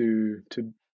voice to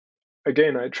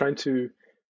again I trying to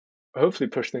hopefully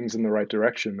push things in the right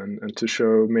direction and to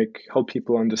help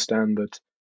people understand that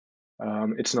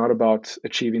it's not about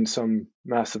achieving some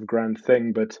massive grand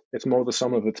thing, but it's more the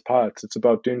sum of its parts. It's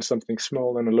about doing something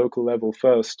small on a local level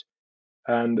first,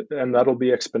 and that'll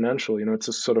be exponential. It's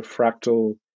a sort of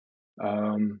fractal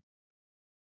um,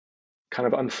 kind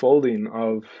of unfolding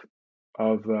of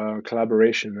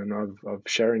collaboration and of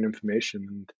sharing information.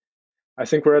 And I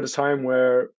think we're at a time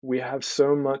where we have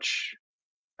so much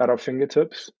at our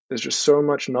fingertips. There's just so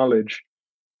much knowledge,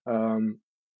 um,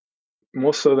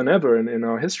 more so than ever in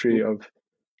our history. Of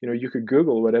you could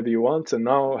Google whatever you want, and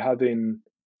now having,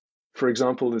 for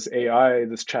example, this AI,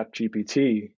 this Chat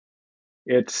GPT,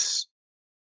 it's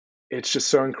it's just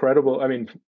so incredible. I mean,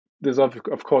 there's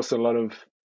of course a lot of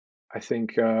I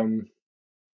think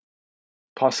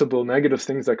possible negative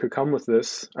things that could come with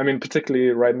this. I mean, particularly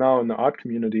right now in the art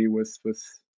community with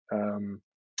um,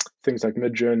 things like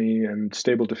Midjourney and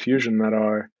Stable Diffusion that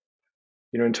are,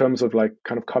 in terms of like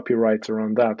kind of copyright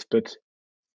around that. But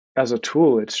as a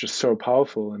tool, it's just so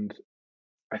powerful. And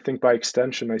I think by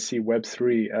extension, I see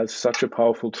Web3 as such a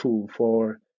powerful tool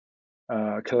for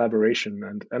collaboration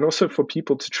and also for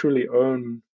people to truly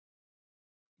own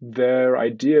their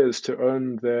ideas, to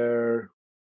own their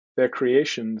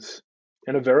creations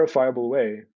in a verifiable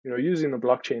way. Using the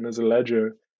blockchain as a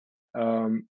ledger,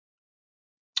 um,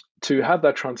 to have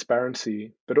that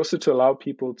transparency, but also to allow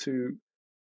people to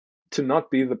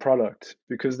not be the product,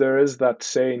 because there is that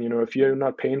saying, if you're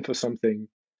not paying for something,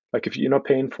 like if you're not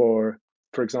paying for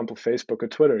example, Facebook or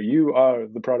Twitter, you are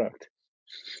the product.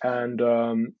 And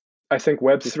I think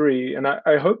Web3, and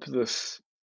I hope this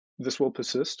will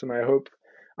persist, and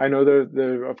I know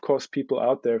there are of course people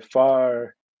out there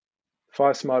far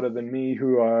smarter than me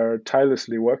who are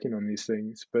tirelessly working on these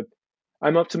things, but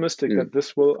I'm optimistic mm, that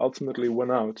this will ultimately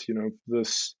win out.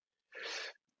 This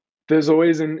there's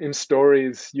always in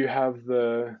stories you have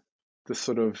the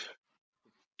sort of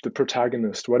the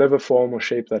protagonist, whatever form or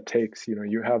shape that takes.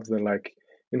 You have the like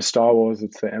in Star Wars,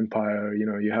 it's the Empire.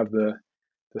 You have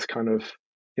this kind of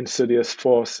insidious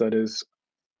force that is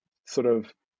sort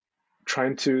of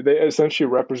trying to. They essentially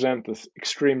represent this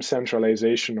extreme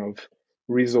centralization of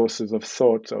resources, of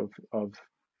thought, of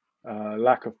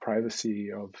lack of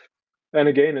privacy, and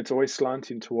again, it's always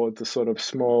slanting towards the sort of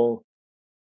small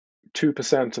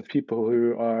 2% of people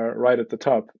who are right at the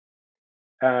top.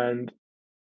 And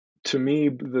to me,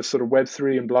 the sort of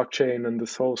Web3 and blockchain and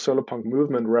this whole SolarPunk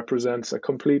movement represents a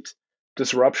complete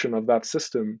disruption of that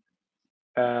system.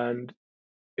 And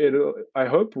it, I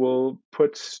hope, will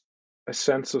put a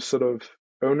sense of sort of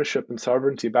ownership and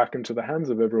sovereignty back into the hands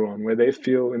of everyone, where they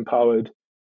feel empowered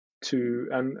to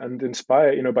and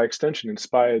inspire, by extension,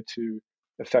 inspired to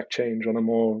affect change on a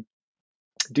more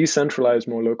decentralized,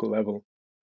 more local level.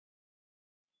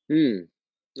 mm.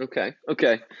 Okay.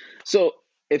 Okay. So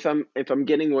if I'm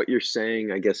getting what you're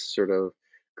saying, I guess sort of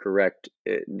correct,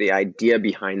 the idea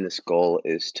behind this goal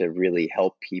is to really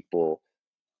help people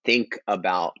think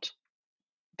about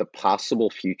the possible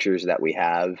futures that we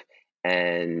have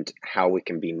and how we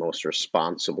can be most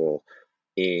responsible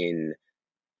in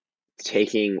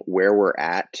taking where we're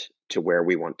at to where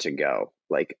we want to go.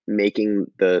 like making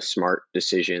the smart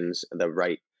decisions, the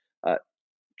right, uh,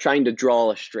 trying to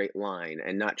draw a straight line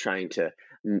and not trying to,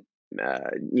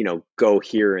 go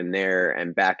here and there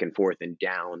and back and forth and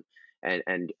down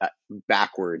and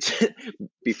backwards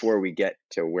before we get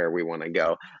to where we want to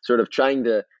go. Sort of trying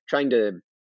to.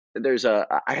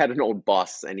 I had an old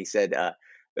boss, and he said,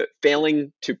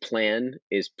 "Failing to plan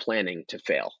is planning to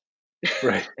fail."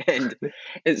 Right. And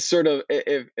it's sort of,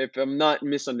 if I'm not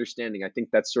misunderstanding, I think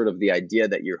that's sort of the idea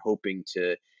that you're hoping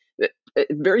to.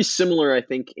 Very similar, I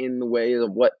think, in the way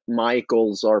of what my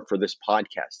goals are for this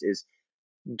podcast is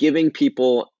giving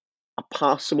people a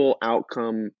possible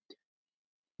outcome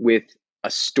with a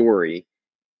story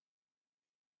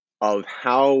of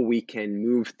how we can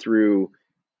move through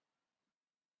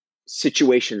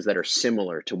situations that are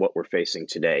similar to what we're facing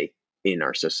today in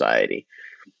our society.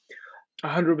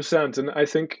 100%. And I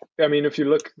think, I mean, if you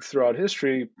look throughout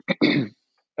history,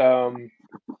 um,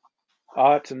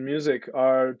 art and music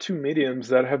are two mediums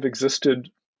that have existed,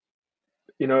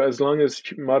 as long as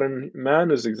modern man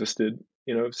has existed,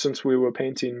 since we were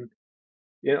painting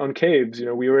on caves,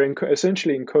 we were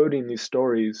essentially encoding these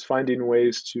stories, finding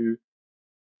ways to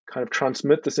kind of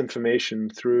transmit this information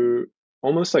through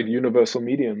almost like universal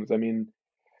mediums. I mean,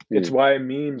 it's Mm, why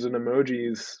memes and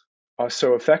emojis are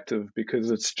so effective,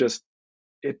 because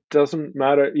it doesn't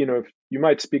matter, if you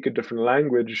might speak a different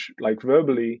language, like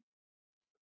verbally,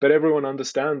 but everyone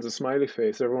understands a smiley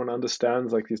face. Everyone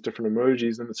understands like these different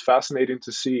emojis, and it's fascinating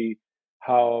to see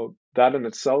how that in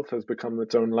itself has become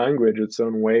its own language, its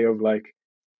own way of like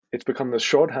it's become the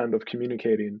shorthand of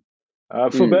communicating, for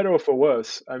mm, better or for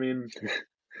worse. I mean,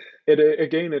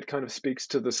 it kind of speaks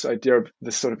to this idea of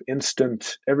this sort of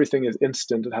instant. Everything is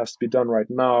instant. It has to be done right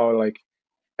now. Like,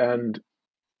 and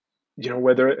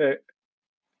whether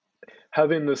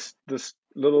having this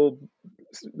little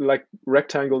like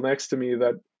rectangle next to me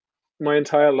that my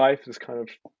entire life is kind of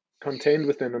contained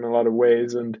within in a lot of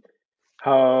ways, and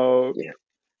how yeah.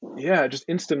 yeah, just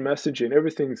instant messaging,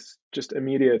 everything's just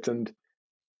immediate. And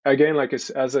again, like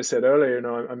as I said earlier,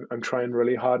 I'm trying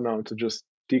really hard now to just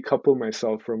decouple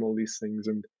myself from all these things,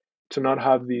 and to not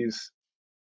have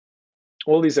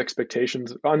all these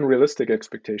expectations, unrealistic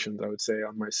expectations, I would say,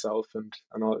 on myself and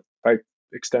all, by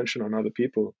extension on other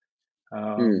people.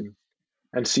 Mm, um,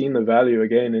 and seeing the value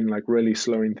again in like really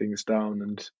slowing things down.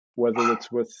 And whether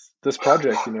it's with this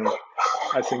project,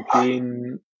 I think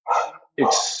being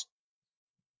ex-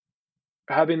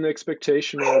 having the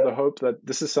expectation or the hope that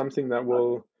this is something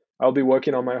that I'll be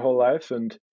working on my whole life.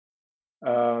 And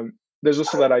there's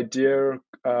also that idea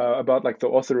about like the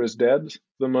author is dead.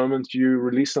 The moment you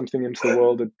release something into the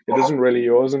world, it isn't really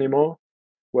yours anymore,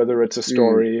 whether it's a mm,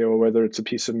 story or whether it's a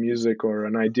piece of music or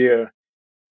an idea.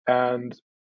 And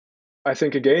I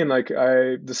think again, like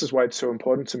this is why it's so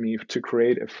important to me to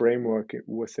create a framework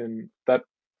within that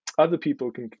other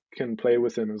people can play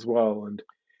within as well. And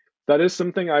that is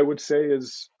something I would say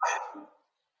is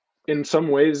in some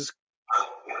ways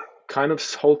kind of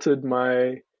halted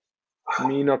me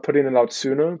not putting it out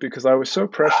sooner, because I was so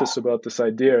precious about this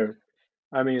idea.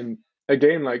 I mean,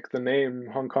 again, like the name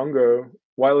Hong Kongo,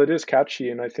 while it is catchy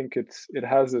and I think it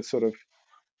has a sort of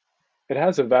it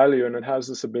has a value and it has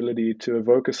this ability to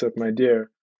evoke a certain idea,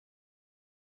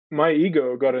 my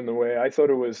ego got in the way.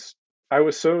 I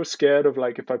was so scared of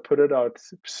like if I put it out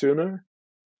sooner,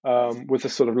 with the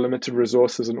sort of limited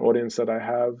resources and audience that I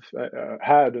have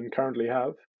had and currently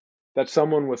have, that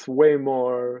someone with way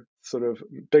more sort of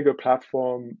bigger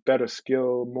platform, better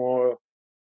skill, more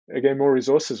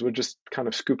resources would just kind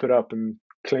of scoop it up and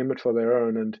claim it for their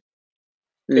own. And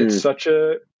mm, it's such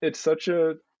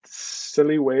a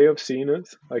silly way of seeing it.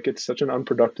 Like it's such an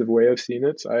unproductive way of seeing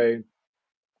it.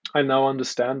 I now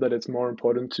understand that it's more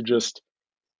important to just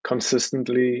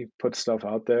consistently put stuff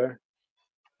out there.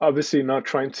 Obviously, not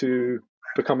trying to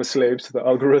become a slave to the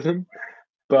algorithm,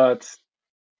 but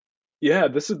yeah,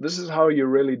 this is how you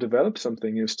really develop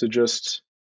something, is to just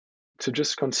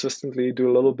consistently do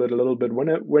a little bit,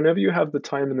 whenever you have the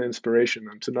time and the inspiration,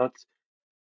 and to not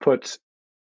put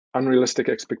unrealistic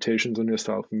expectations on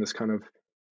yourself and this kind of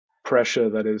pressure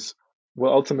that is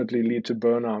will ultimately lead to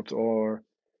burnout, or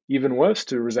even worse,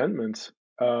 to resentment.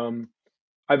 Um,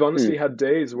 I've honestly mm, had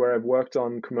days where I've worked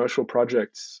on commercial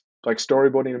projects, like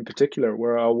storyboarding in particular,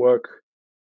 where I'll work,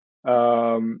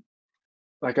 um,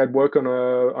 like I'd work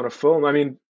on a film. I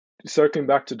mean, circling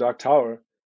back to Dark Tower,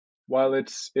 while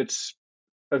it's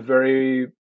a very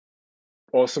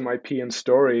awesome IP and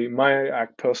story, my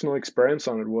personal experience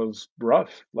on it was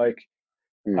rough. Like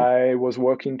mm, I was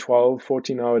working 12,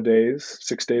 14-hour days,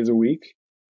 6 days a week.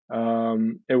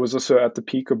 It was also at the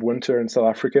peak of winter in South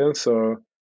Africa, so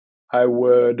I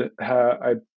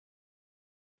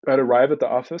I'd arrive at the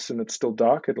office and it's still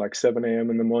dark at like 7 a.m.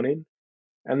 in the morning,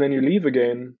 and then you leave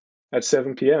again at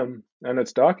 7 p.m. and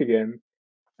it's dark again.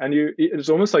 And it's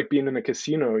almost like being in a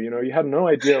casino, you know, you had no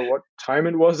idea what time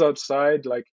it was outside.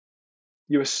 Like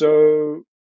you were so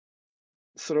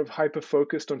sort of hyper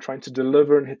focused on trying to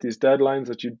deliver and hit these deadlines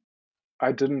that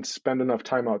I didn't spend enough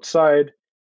time outside.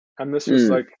 And this was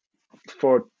Mm, like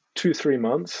for 2 3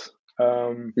 months.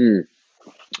 Um, mm,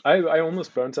 I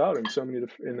almost burnt out in so many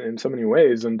in so many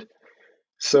ways, and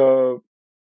so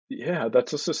yeah,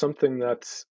 that's also something that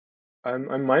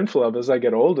I'm mindful of as I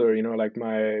get older. You know, like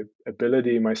my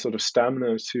ability, my sort of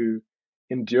stamina to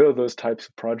endure those types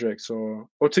of projects, or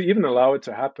to even allow it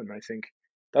to happen. I think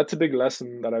that's a big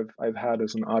lesson that I've had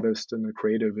as an artist and a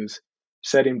creative, is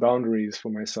setting boundaries for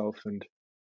myself, and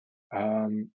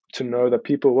to know that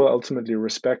people will ultimately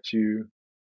respect you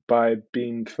by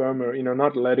being firmer. You know,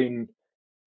 not letting,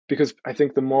 because I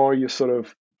think the more you sort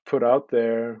of put out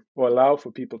there or allow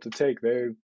for people to take,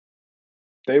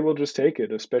 they will just take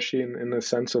it, especially in the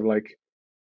sense of like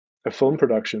a film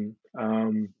production,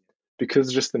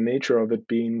 because just the nature of it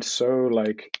being so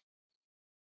like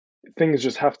things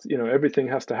just have to, you know, everything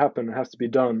has to happen, it has to be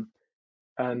done,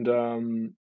 and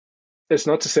it's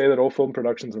not to say that all film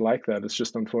productions are like that. It's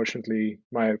just unfortunately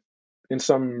my, in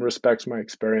some respects, my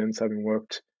experience having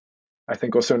worked, I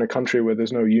think also in a country where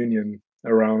there's no union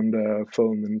around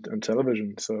film and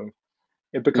television, so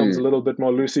it becomes a mm. little bit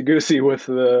more loosey goosey with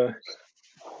the,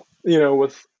 you know,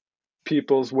 with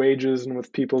people's wages and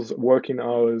with people's working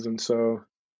hours, and so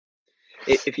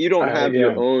If you don't I have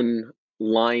your yeah, own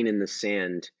line in the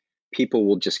sand, people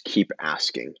will just keep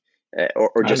asking,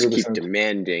 or just keep 100%.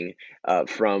 demanding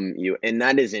from you. And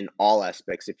that is in all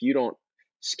aspects. If you don't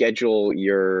schedule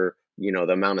your, the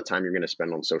amount of time you're going to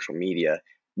spend on social media,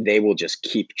 they will just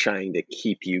keep trying to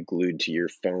keep you glued to your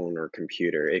phone or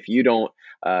computer. If you don't,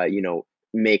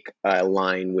 make a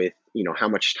line with, how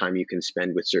much time you can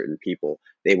spend with certain people,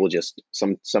 they will just,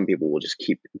 some people will just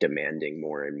keep demanding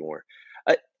more and more.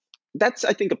 Uh, that's,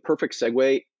 I think, a perfect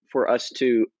segue for us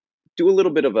to do a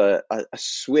little bit of a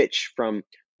switch from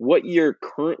what you're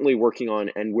currently working on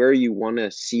and where you want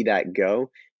to see that go,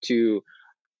 to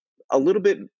a little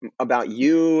bit about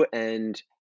you and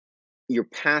your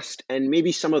past, and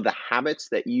maybe some of the habits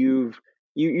that you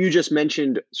just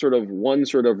mentioned, sort of one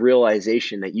sort of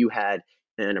realization that you had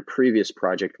in a previous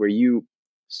project where you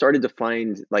started to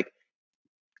find, like,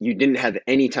 you didn't have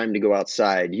any time to go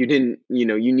outside. You didn't, you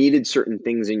needed certain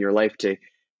things in your life to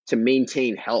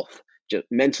maintain health, just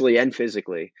mentally and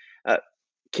physically. Uh,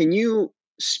 can you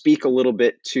speak a little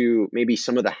bit to maybe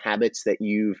some of the habits that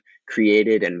you've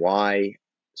created and why,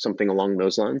 something along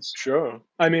those lines? Sure.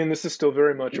 I mean, this is still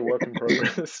very much a work in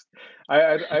progress.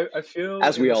 I feel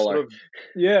As in we this all sort are. of,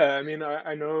 yeah. I mean,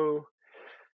 I know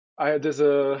there's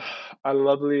a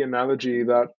lovely analogy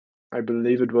that I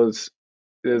believe it was,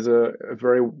 there's a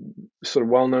very sort of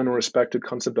well known and respected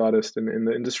concept artist in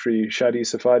the industry, Shadi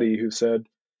Safadi, who said,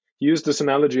 he used this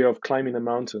analogy of climbing a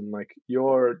mountain. Like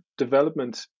your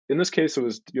development, in this case, it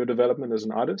was your development as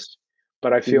an artist,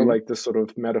 but I feel Hmm. like this sort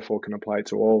of metaphor can apply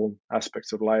to all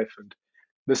aspects of life. And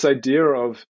this idea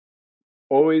of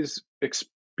always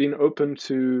being open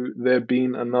to there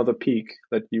being another peak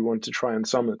that you want to try and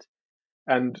summit.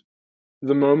 And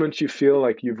the moment you feel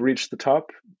like you've reached the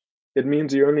top, it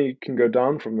means you only can go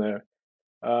down from there.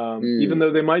 Even Mm,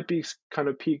 though there might be kind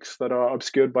of peaks that are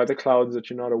obscured by the clouds that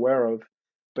you're not aware of.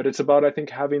 But it's about, I think,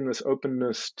 having this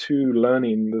openness to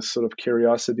learning, this sort of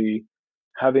curiosity,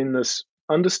 having this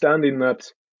understanding that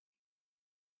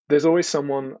there's always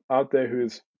someone out there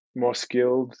who's more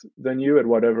skilled than you at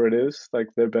whatever it is, like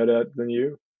they're better than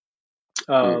you.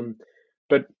 mm, Um,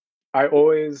 but I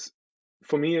always,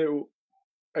 for me,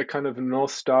 a kind of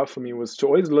north star for me was to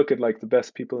always look at like the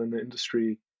best people in the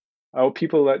industry, or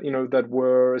people that, you know, that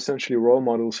were essentially role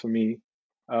models for me.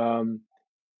 Um,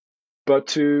 but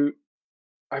to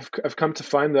I've come to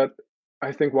find that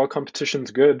I think while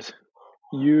competition's good,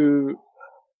 you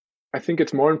I think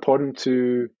it's more important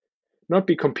to not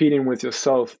be competing with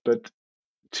yourself, but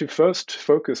to first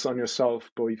focus on yourself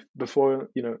before,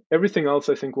 you know, everything else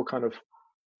I think will kind of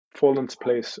fall into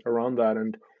place around that.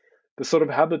 And the sort of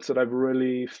habits that I've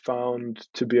really found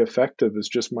to be effective is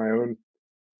just my own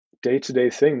day-to-day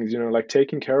things, you know, like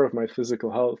taking care of my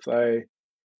physical health.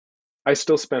 I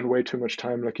still spend way too much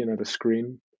time looking at a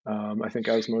screen. I think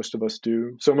as most of us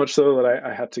do, so much so that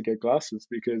I had to get glasses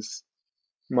because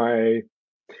my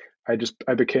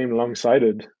I became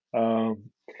long-sighted. mm,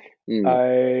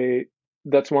 I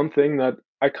That's one thing that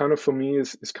I kind of, for me,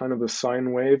 is kind of a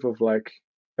sine wave of like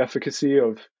efficacy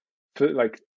of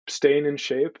like staying in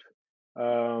shape,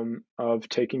 of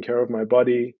taking care of my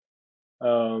body.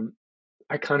 Um,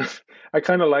 I kind of I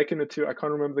kind of liken it to, I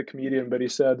can't remember the comedian, but he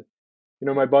said,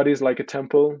 my body's like a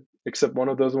temple, except one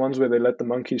of those ones where they let the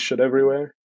monkeys shit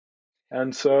everywhere.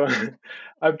 And so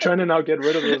I'm trying to now get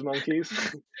rid of those monkeys.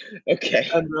 Okay.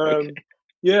 And Okay.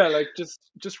 yeah, like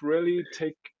just really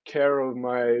take care of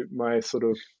my sort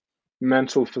of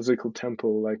mental physical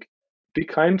temple, like be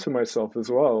kind to myself as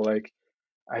well. Like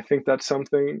I think that's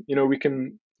something,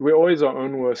 we're always our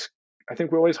own worst. I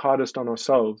think we're always hardest on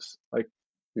ourselves, like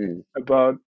Mm,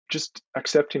 about just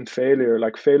accepting failure.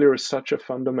 Like failure is such a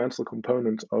fundamental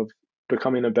component of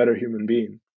becoming a better human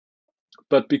being.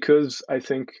 But because I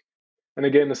think, and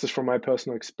again, this is from my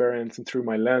personal experience and through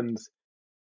my lens,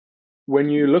 when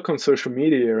you look on social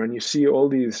media and you see all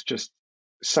these just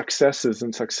successes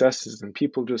and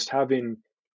people just having,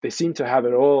 they seem to have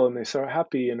it all and they're so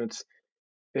happy, and it's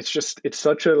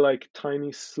such a like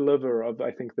tiny sliver of,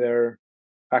 I think, their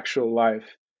actual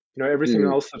life. Everything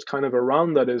mm, else that's kind of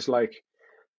around that is like,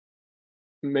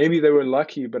 maybe they were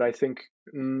lucky, but I think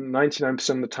 99%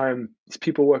 of the time these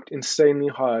people worked insanely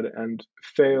hard and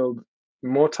failed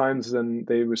more times than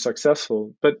they were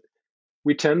successful. But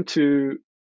we tend to,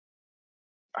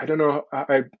 I don't know,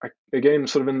 again,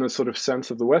 sort of in the sort of sense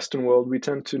of the Western world, we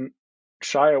tend to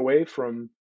shy away from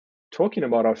talking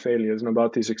about our failures and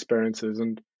about these experiences.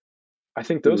 And I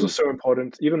think those are mm, so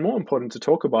important, even more important to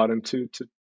talk about, and to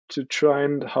try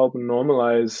and help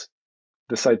normalize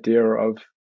this idea of,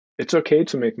 it's okay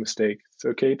to make mistakes. It's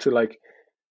okay to, like,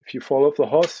 if you fall off the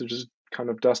horse, to just kind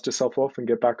of dust yourself off and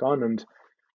get back on. And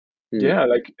mm, yeah,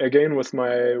 like again with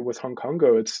Hong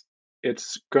Kongo, it's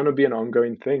gonna be an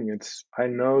ongoing thing. I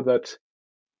know that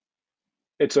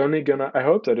I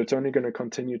hope that it's only gonna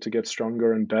continue to get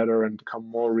stronger and better and become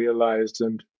more realized.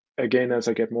 And again, as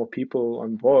I get more people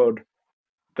on board,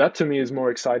 that to me is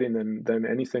more exciting than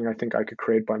anything I think I could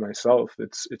create by myself.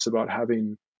 It's about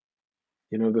having,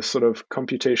 this sort of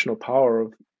computational power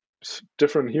of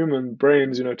different human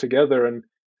brains, together, and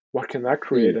what can that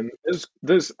create? mm, And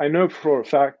there's I know for a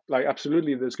fact, like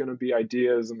absolutely, there's going to be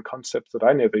ideas and concepts that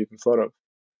I never even thought of,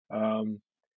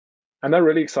 and that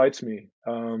really excites me.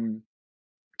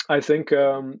 I think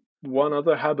one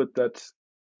other habit that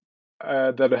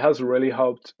has really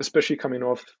helped, especially coming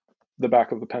off the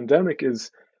back of the pandemic,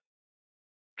 is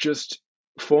just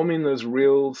forming those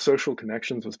real social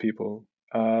connections with people.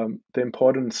 The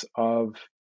importance of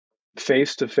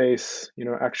face to face,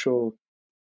 actual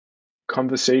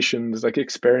conversations, like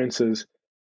experiences.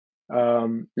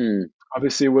 Um, mm,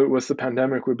 Obviously, with the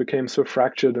pandemic, we became so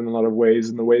fractured in a lot of ways,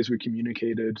 in the ways we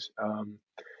communicated.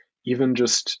 Even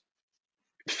just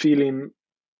feeling,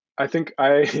 I think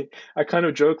I kind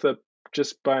of joke that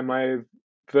just by my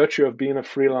virtue of being a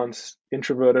freelance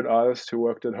introverted artist who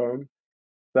worked at home,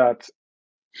 that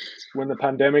when the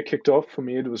pandemic kicked off for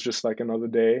me, it was just like another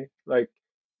day. Like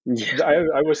yeah,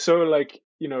 I was so like,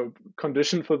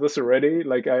 conditioned for this already.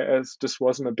 Like it just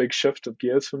wasn't a big shift of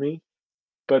gears for me.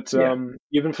 But yeah,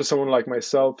 even for someone like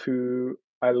myself, who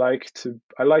I like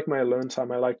my alone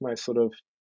time. I like my sort of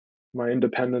my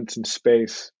independence in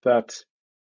space. That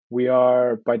we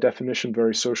are by definition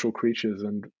very social creatures,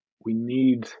 and we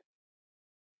need,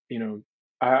 you know,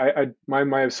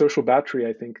 my social battery.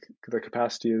 I think the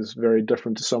capacity is very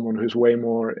different to someone who's way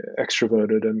more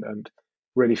extroverted and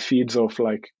really feeds off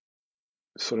like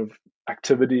sort of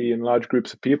activity in large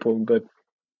groups of people. But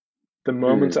the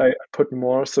moment mm, I put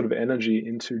more sort of energy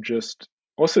into just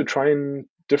also trying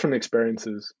different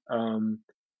experiences,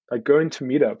 like going to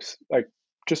meetups, like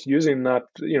just using that,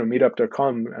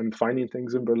 meetup.com, and finding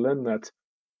things in Berlin that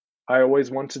I always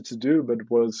wanted to do, but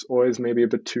was always maybe a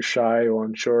bit too shy or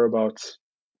unsure about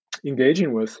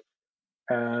engaging with,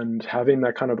 and having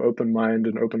that kind of open mind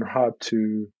and open heart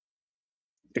to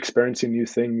experiencing new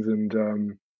things,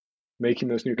 and making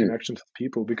those new mm. connections with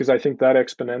people, because I think that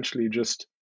exponentially just,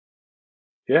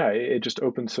 yeah, it just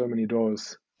opens so many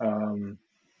doors.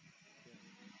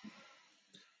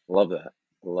 Love that.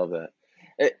 Love that.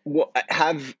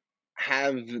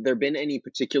 Have there been any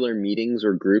particular meetings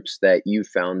or groups that you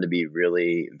found to be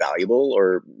really valuable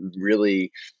or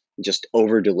really just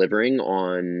over delivering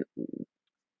on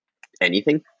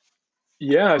anything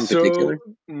Yeah, in so particular?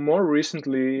 more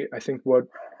recently, I think what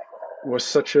was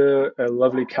such a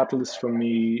lovely catalyst for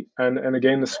me, and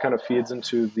again, this kind of feeds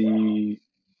into the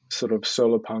sort of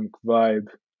SolarPunk vibe.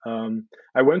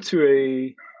 I went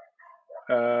to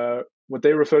what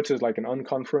they refer to as like an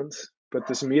unconference, but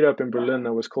this meetup in Berlin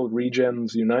that was called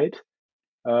Regens Unite.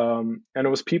 And it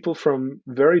was people from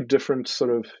very different sort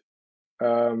of,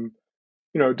 um,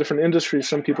 different industries,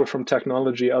 some people from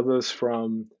technology, others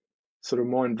from sort of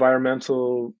more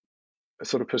environmental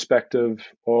sort of perspective,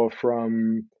 or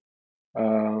from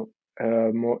uh,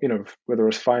 more, whether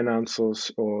it's finance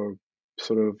or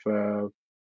sort of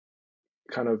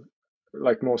kind of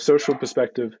like more social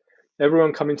perspective,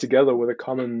 everyone coming together with a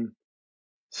common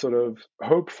sort of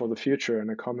hope for the future and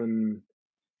a common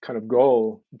kind of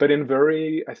goal, but in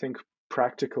very, I think,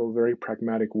 practical, very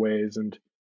pragmatic ways,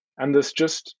 and this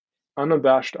just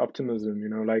unabashed optimism.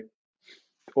 Like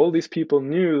all these people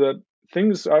knew that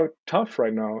things are tough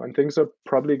right now, and things are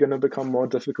probably going to become more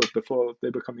difficult before they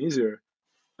become easier.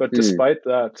 But Mm, despite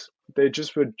that, they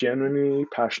just were genuinely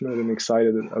passionate and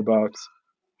excited about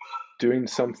doing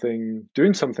something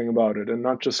about it, and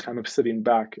not just kind of sitting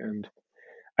back. And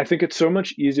I think it's so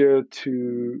much easier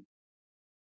to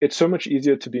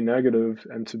be negative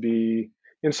and to be,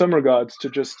 in some regards, to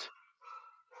just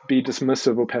be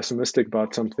dismissive or pessimistic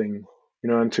about something,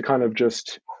 and to kind of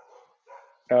just,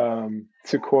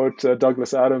 to quote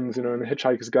Douglas Adams, in The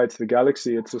Hitchhiker's Guide to the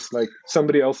Galaxy, it's just like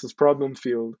somebody else's problem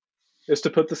field, is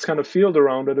to put this kind of field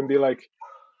around it and be like,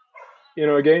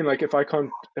 again, like if I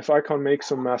can't make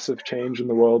some massive change in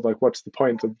the world, like what's the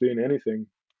point of doing anything?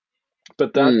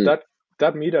 But that mm, that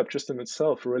that meetup just in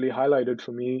itself really highlighted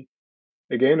for me,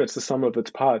 again, it's the sum of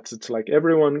its parts. It's like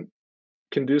everyone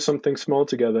can do something small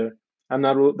together, and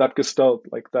that gestalt,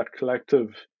 like that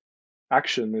collective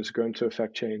action, is going to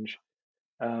affect change.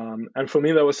 And for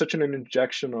me, that was such an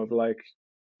injection of like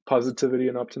positivity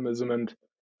and optimism. And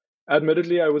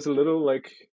admittedly, I was a little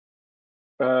like,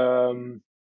 um,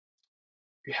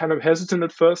 kind of hesitant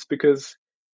at first, because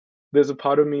there's a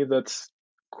part of me that's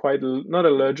quite not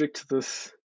allergic to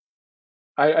this.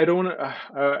 I don't want to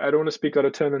I don't want to speak out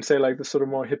of turn and say like this sort of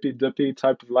more hippy dippy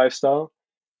type of lifestyle,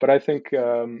 but I think,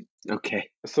 okay.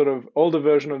 a sort of older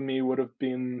version of me would have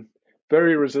been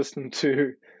very resistant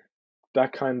to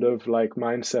that kind of like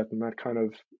mindset and that kind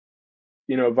of,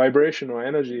 vibration or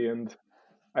energy. And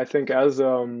I think as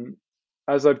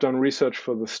I've done research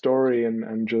for the story,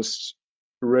 and just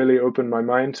really opened my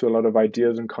mind to a lot of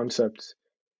ideas and concepts,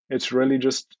 it's really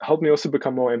just helped me also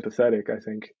become more empathetic, I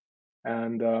think.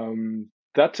 And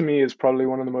that to me is probably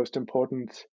one of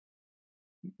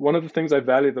the things I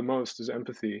value the most is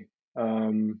empathy,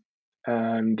 and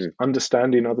Mm,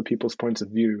 understanding other people's points of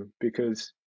view,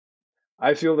 because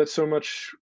I feel that so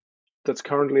much that's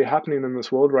currently happening in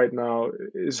this world right now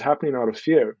is happening out of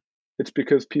fear. It's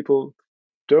because people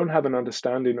don't have an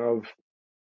understanding of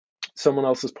someone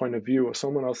else's point of view or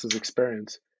someone else's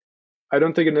experience. I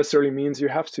don't think it necessarily means you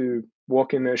have to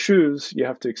walk in their shoes, you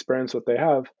have to experience what they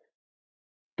have,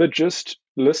 but just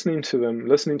listening to them,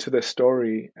 listening to their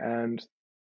story, and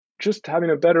just having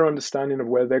a better understanding of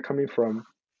where they're coming from,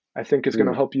 I think is going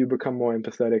to mm, help you become more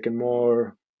empathetic and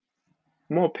more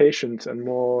patient and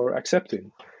more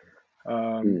accepting.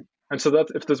 mm. And so that,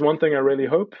 if there's one thing I really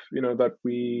hope, that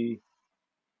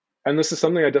and this is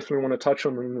something I definitely want to touch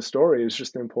on in the story, is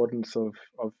just the importance of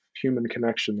human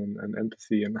connection and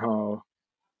empathy, and how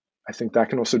I think that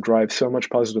can also drive so much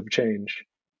positive change,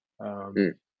 um,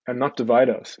 Mm. and not divide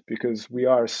us, because we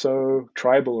are so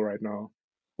tribal right now,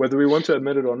 whether we want to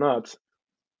admit it or not.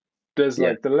 There's Yeah.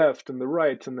 like the left and the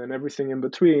right, and then everything in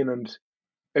between. And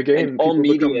And again, all people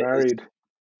become media is married.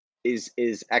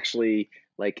 is actually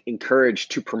like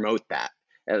encouraged to promote that.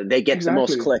 They get the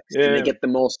most Exactly. clicks and they Yeah, get the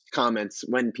most comments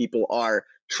when people are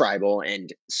tribal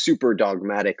and super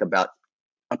dogmatic about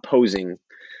opposing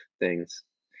things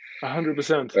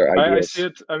 100%. or I see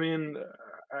ideas. it. I mean,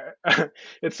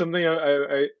 it's something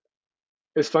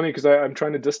it's funny, because I'm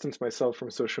trying to distance myself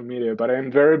from social media, but I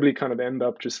invariably kind of end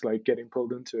up just like getting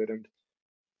pulled into it. And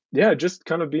yeah, just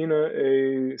kind of being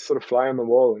a sort of fly on the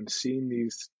wall and seeing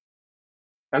these,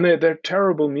 and they're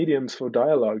terrible mediums for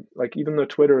dialogue. Like, even though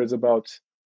Twitter is about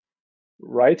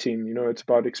writing, it's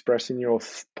about expressing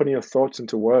putting your thoughts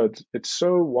into words. It's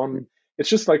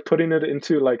just like putting it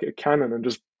into like a cannon and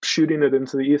just shooting it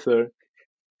into the ether.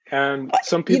 And Uh,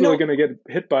 some you people are know, going to get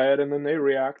hit by it, and then they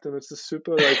react, and it's just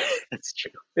super like, that's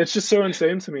true. it's just so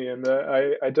insane to me. And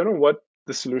I don't know what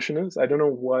the solution is. I don't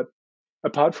know what,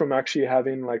 apart from actually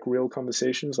having like real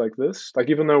conversations like this, like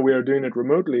even though we are doing it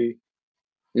remotely,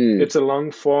 Mm, it's a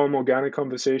long form organic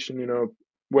conversation,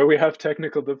 where we have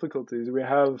technical difficulties, we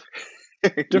have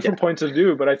yeah. different points of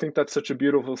view, but I think that's such a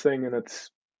beautiful thing. And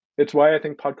it's why I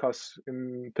think podcasts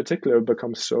in particular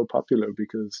become so popular,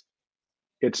 because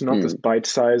it's not this Mm,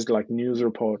 bite-sized like news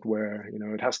report where,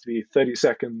 it has to be 30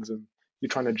 seconds, and you're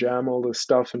trying to jam all this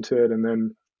stuff into it, and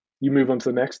then you move on to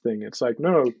the next thing. It's like,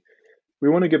 no, we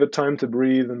want to give it time to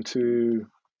breathe, and to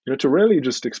really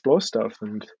just explore stuff.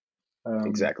 And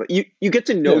exactly. You get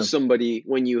to know yeah, somebody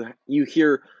when you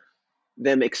hear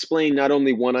them explain not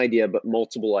only one idea but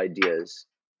multiple ideas,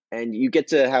 and you get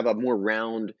to have a more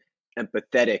round,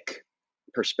 empathetic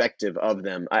perspective of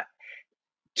them.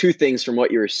 two things from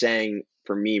what you were saying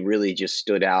for me really just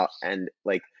stood out. And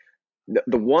like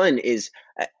the one is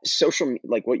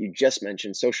like what you just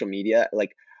mentioned, social media.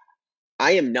 Like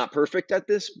I am not perfect at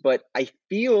this, but I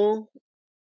feel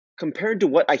compared to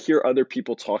what I hear other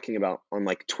people talking about on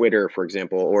like Twitter, for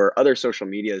example, or other social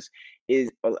medias,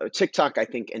 is TikTok, I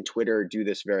think, and Twitter do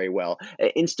this very well.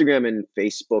 Instagram and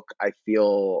Facebook, I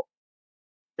feel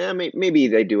maybe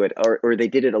they do it, or they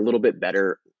did it a little bit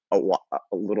better a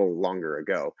little longer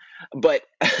ago, but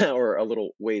or a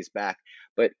little ways back.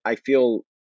 But I feel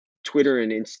Twitter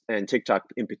and TikTok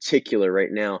in particular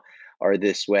right now are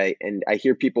this way, and I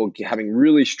hear people having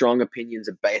really strong opinions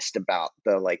based about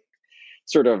the like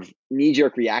sort of knee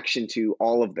jerk reaction to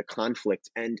all of the conflict.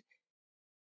 And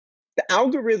the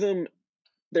algorithm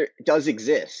there does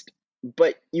exist,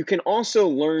 but you can also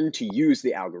learn to use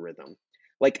the algorithm,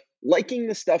 like liking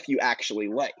the stuff you actually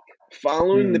like,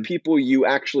 following the Mm, people you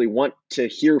actually want to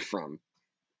hear from.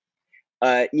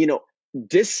 You know,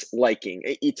 disliking.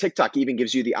 TikTok even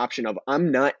gives you the option of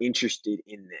I'm not interested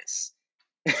in this,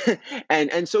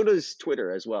 and so does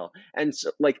Twitter as well. And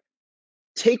so, like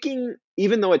taking,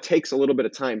 even though it takes a little bit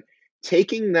of time,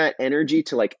 taking that energy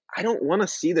to like I don't want to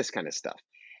see this kind of stuff.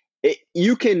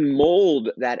 You can mold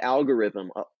that algorithm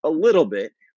a little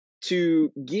bit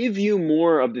to give you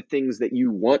more of the things that you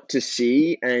want to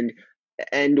see and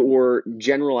or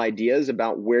general ideas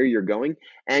about where you're going,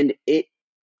 and it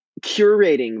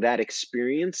curating that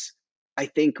experience, I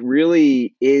think,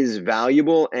 really is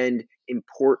valuable and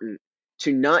important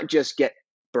to not just get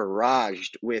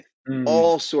barraged with mm,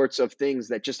 all sorts of things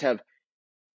that just have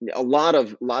a lot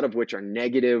of which are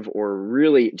negative or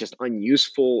really just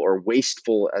unuseful or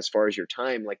wasteful as far as your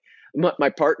time. Like my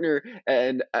partner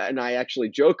and I actually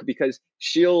joke because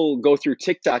she'll go through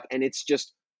TikTok and it's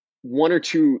just one or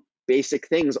two basic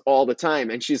things all the time,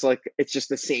 and she's like it's just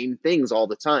the same things all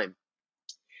the time.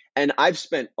 And I've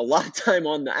spent a lot of time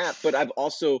on the app, but I've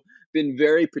also been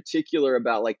very particular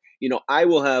about like, I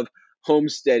will have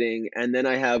homesteading, and then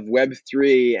I have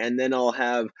Web3, and then I'll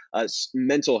have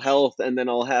mental health, and then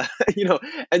I'll have,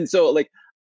 and so like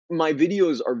my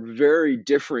videos are very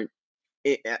different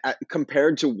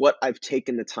compared to what I've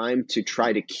taken the time to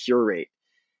try to curate.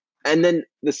 And then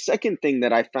the second thing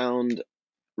that I found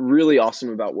really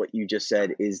awesome about what you just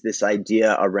said is this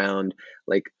idea around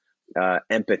like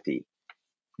empathy,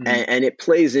 mm, and it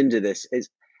plays into this is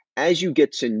as you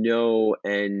get to know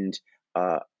and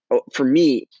for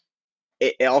me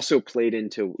it also played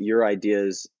into your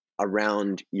ideas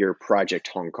around your project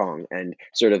Hong Kong and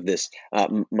sort of this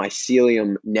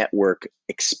mycelium network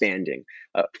expanding.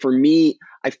 For me,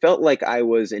 I felt like I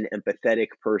was an empathetic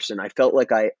person. I felt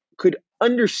like I could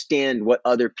understand what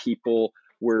other people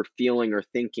were feeling or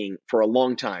thinking for a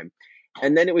long time.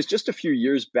 And then it was just a few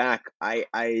years back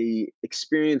I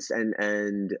experienced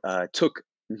and took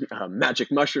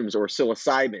magic mushrooms or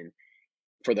psilocybin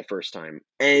for the first time,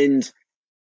 and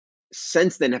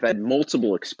since then have had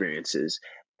multiple experiences.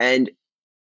 And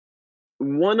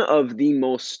one of the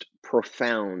most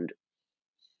profound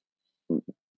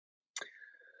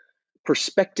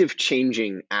perspective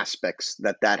changing aspects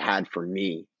that had for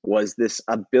me was this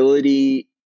ability,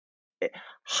 eh,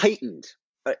 heightened,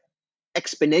 uh,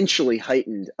 exponentially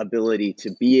heightened ability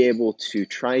to be able to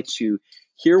try to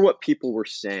hear what people were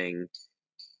saying,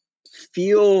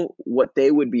 feel what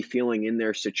they would be feeling in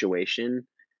their situation,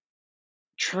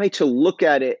 try to look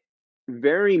at it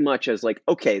very much as like,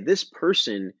 okay, this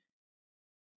person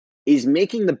is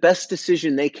making the best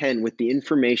decision they can with the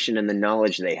information and the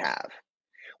knowledge they have,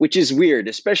 which is weird,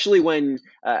 especially when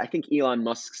I think Elon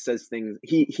Musk says things.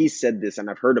 He said this, and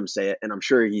I've heard him say it, and I'm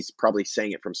sure he's probably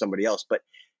saying it from somebody else. But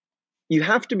you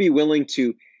have to be willing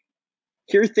to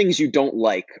hear things you don't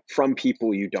like from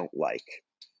people you don't like.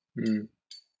 mm.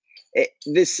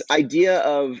 This idea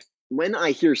of when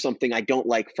I hear something I don't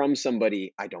like from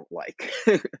somebody I don't like,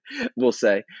 we'll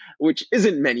say, which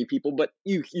isn't many people, but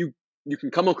you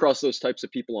can come across those types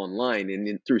of people online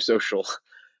and through social.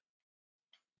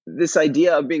 This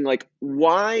idea of being like,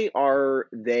 why are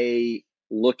they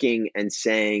looking and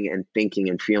saying and thinking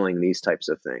and feeling these types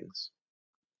of things?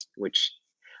 Which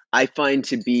I find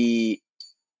to be,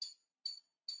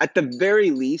 at the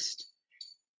very least,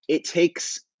 it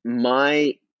takes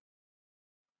my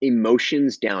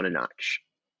emotions down a notch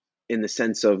in the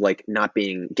sense of like not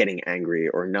getting angry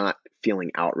or not feeling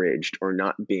outraged or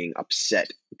not being upset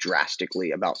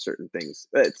drastically about certain things.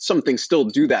 Some things still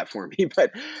do that for me,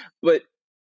 but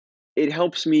it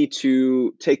helps me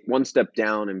to take one step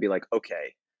down and be like,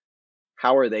 okay,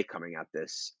 how are they coming at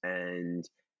this, and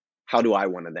how do I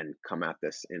want to then come at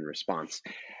this in response?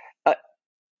 uh,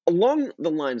 Along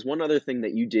the lines, one other thing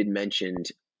that you did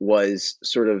mentioned was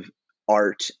sort of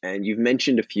art, and you've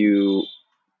mentioned a few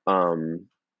um,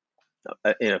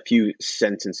 in a few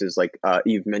sentences, like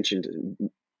you've mentioned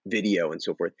video and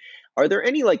so forth. Are there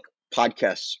any like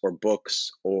podcasts or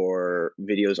books or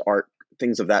videos, art,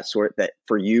 things of that sort that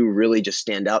for you really just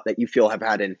stand out that you feel have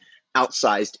had an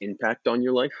outsized impact on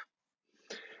your life?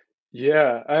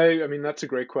 Yeah, I mean that's a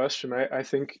great question. I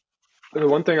think the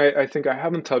one thing I think I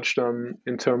haven't touched on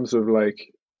in terms of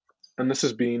like, and this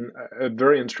has been a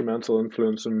very instrumental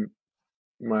influence in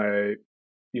my,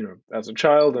 as a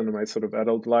child and in my sort of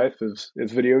adult life is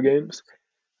video games.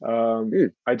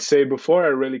 Mm, I'd say before I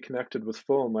really connected with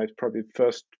film, I probably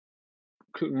first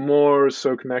more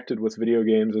so connected with video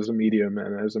games as a medium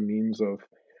and as a means of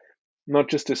not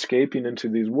just escaping into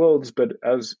these worlds, but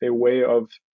as a way of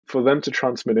for them to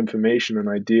transmit information and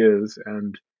ideas.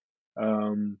 And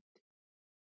um,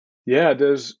 yeah,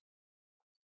 there's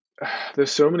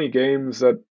so many games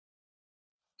that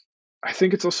I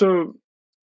think it's also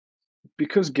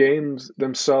because games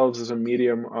themselves as a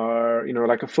medium are,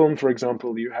 like a film, for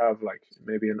example, you have like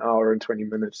maybe an hour and 20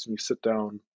 minutes and you sit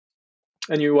down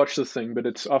and you watch this thing, but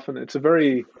it's a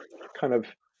very kind of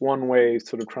one way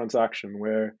sort of transaction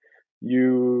where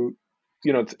you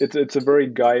it's a very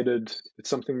guided, it's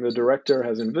something the director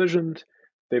has envisioned.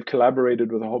 They've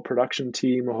collaborated with a whole production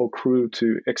team, a whole crew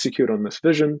to execute on this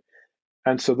vision.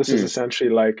 And so this is mm, essentially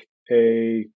like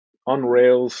a on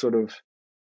rails sort of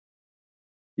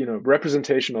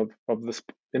representation of this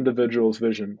individual's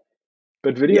vision.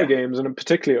 But video yeah, games, and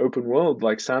particularly open world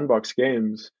like sandbox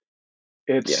games,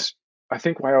 yeah. it's I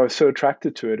think why I was so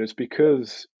attracted to it is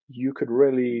because you could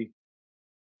really,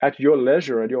 at your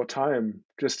leisure, at your time,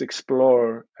 just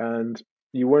explore, and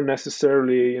you weren't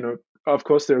necessarily, of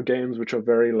course, there are games which are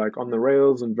very like on the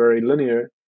rails and very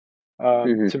linear.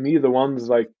 Hmm. To me, the ones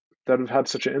like that have had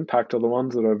such an impact are the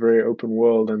ones that are very open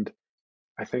world, and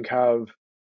I think have,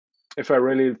 if I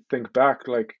really think back,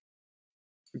 like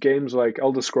games like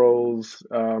Elder Scrolls,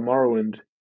 Morrowind,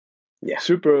 Yeah.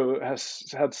 Super has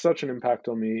had such an impact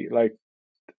on me, like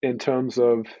in terms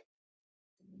of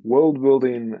world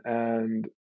building and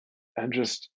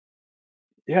just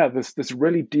yeah, this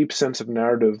really deep sense of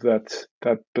narrative that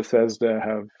Bethesda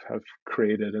have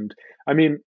created. And I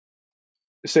mean,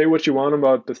 say what you want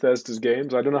about Bethesda's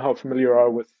games. I don't know how familiar you are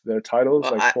with their titles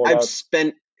Well, like I've Fallout.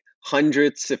 spent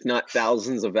hundreds, if not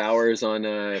thousands, of hours on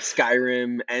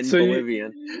Skyrim and So you,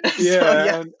 Bolivian. So yeah.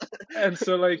 yeah, and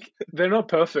so like they're not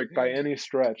perfect by any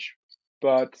stretch,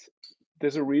 but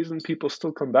there's a reason people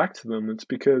still come back to them. It's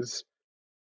because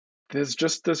there's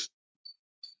just this,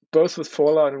 both with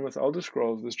Fallout and with Elder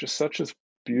Scrolls, there's just such a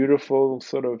beautiful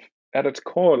sort of at its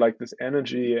core, like this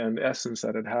energy and essence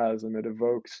that it has and it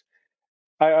evokes.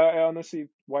 I honestly,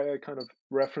 why I kind of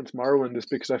reference Morrowind is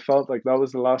because I felt like that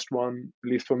was the last one, at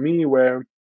least for me, where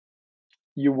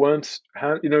you weren't,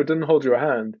 it didn't hold your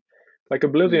hand. Like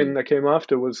Oblivion Mm, that came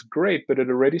after was great, but it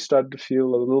already started to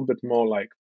feel a little bit more like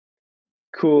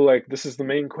cool, like this is the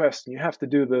main quest and you have to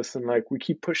do this, and like we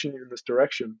keep pushing you in this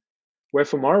direction. Where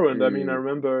for Morrowind, I mean, I mm,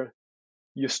 remember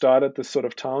you start at this sort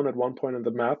of town at one point in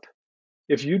the map.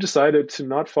 If you decided to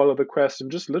not follow the quest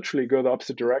and just literally go the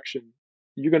opposite direction,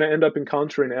 you're going to end up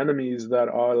encountering enemies that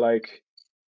are like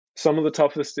some of the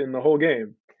toughest in the whole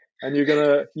game. And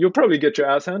you'll probably get your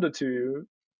ass handed to you.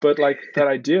 But like that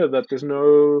idea that there's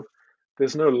no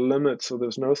limits, or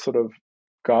there's no sort of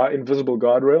invisible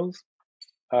guardrails.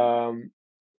 Um,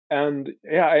 and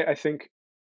yeah, I think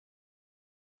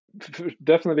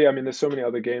definitely, I mean, there's so many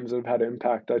other games that have had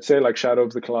impact. I'd say like Shadow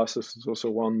of the Colossus is also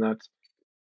one that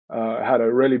had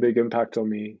a really big impact on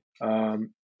me.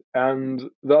 And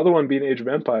the other one being Age of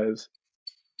Empires.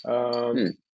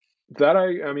 mm, Um, that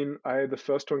I mean, the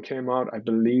first one came out, I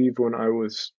believe, when I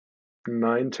was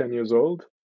 9, 10 years old.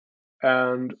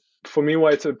 And for me,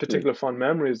 why it's a mm. particular fond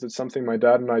memory is it's something my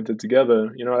dad and I did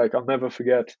together. Like I'll never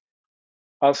forget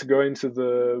us going to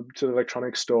the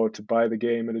electronics store to buy the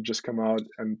game. It had just come out,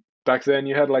 and back then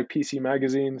you had like PC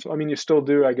magazines. I mean, you still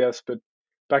do, I guess, but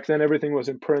back then everything was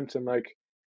in print, and like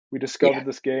we Yeah. discovered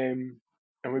this game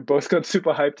and we both got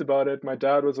super hyped about it. My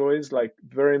dad was always like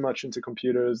very much into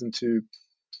computers, into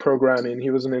programming.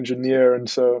 He was an engineer, and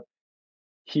so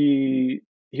he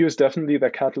he was definitely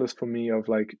that catalyst for me of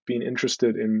like being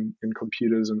interested in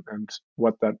computers and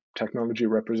what that technology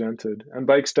represented, and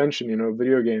by extension,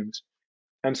 video games.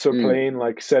 And so Mm. playing,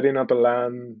 like setting up a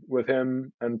LAN with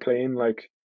him and playing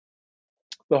like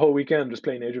the whole weekend, just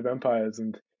playing Age of Empires,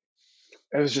 and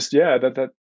it was just, yeah, that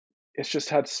it's just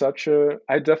had such a,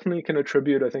 I definitely can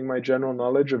attribute, I think, my general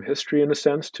knowledge of history in a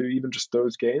sense to even just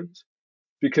those games,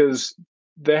 because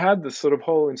they had this sort of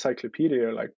whole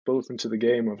encyclopedia like built into the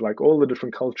game of like all the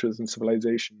different cultures and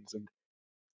civilizations, and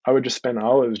I would just spend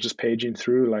hours just paging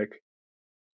through like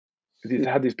these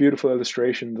had these beautiful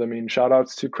illustrations. I mean, shout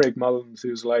outs to Craig Mullins,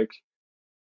 who's like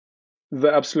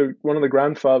the absolute one of the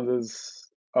grandfathers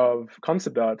of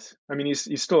concept art. I mean,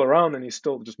 he's still around and he's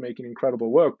still just making incredible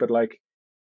work, but like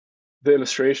the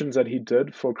illustrations that he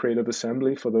did for Creative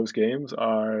Assembly for those games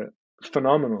are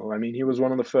phenomenal. I mean, he was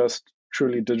one of the first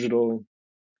truly digital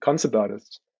concept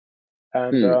artists.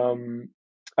 And Hmm.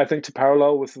 I think to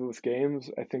parallel with games,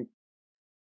 I think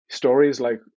stories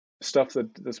like stuff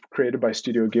that's created by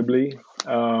Studio Ghibli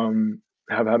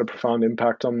have had a profound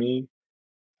impact on me.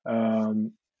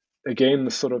 Um, Again,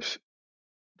 the sort of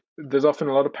there's often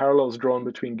a lot of parallels drawn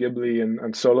between Ghibli and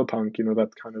SolarPunk,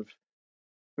 that kind of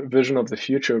vision of the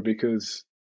future, because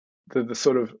the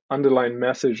sort of underlying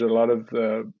message a lot of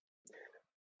the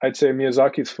I'd say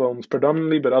Miyazaki's films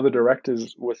predominantly, but other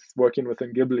directors with working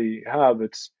within Ghibli have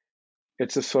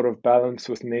it's a sort of balance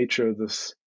with nature,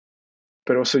 this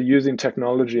but also using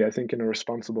technology, I think, in a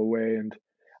responsible way. And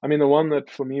I mean, the one that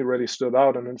for me really stood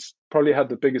out, and it's probably had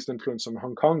the biggest influence on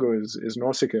Hong Kong, is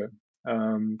Nausicaa,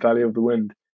 Valley of the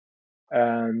Wind,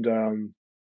 and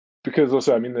because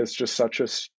also, I mean, there's just such a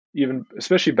even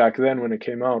especially back then when it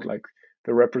came out, like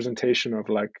the representation of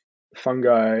like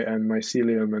fungi and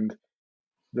mycelium and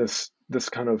this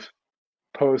kind of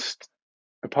post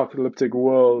apocalyptic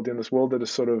world in this world that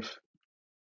is sort of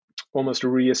almost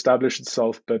re-established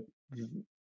itself, but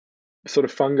sort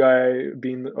of fungi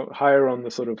being higher on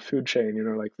the sort of food chain,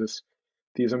 like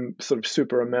these sort of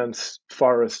super immense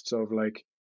forests of like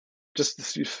just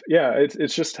this, yeah,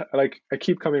 it's just like I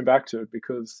keep coming back to it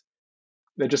because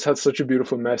it just has such a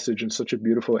beautiful message and such a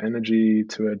beautiful energy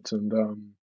to it. And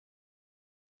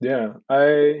yeah,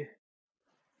 I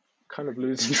kind of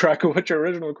losing track of what your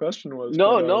original question was, but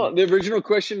No, no. The original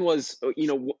question was,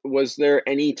 was there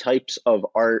any types of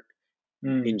art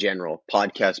mm, in general,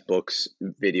 podcasts, books,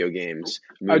 video games,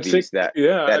 I'd say, movies that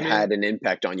yeah, I that mean, had an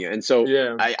impact on you? And so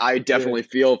yeah, I yeah, definitely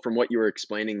feel from what you were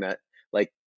explaining that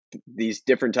like these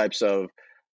different types of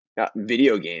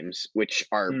video games, which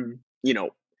are, mm, you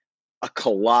know, a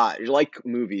collage, like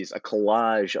movies, a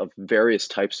collage of various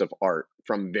types of art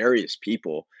from various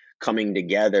people coming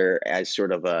together as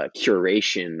sort of a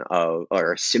curation of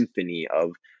or a symphony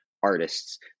of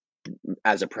artists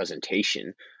as a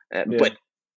presentation. yeah, But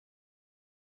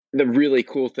the really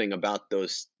cool thing about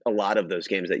a lot of those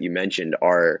games that you mentioned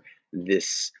are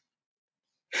this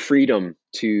freedom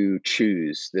to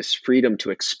choose, this freedom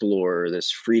to explore,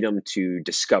 this freedom to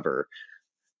discover,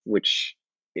 which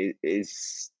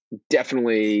is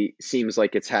definitely seems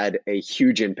like it's had a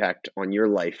huge impact on your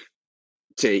life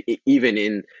to even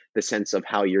in the sense of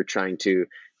how you're trying to,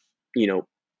 you know,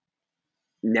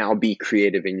 now be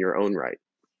creative in your own right.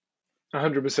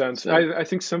 100%. So, I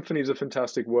think symphony is a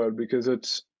fantastic word because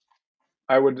it's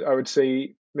I would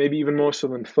say maybe even more so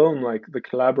than film, like the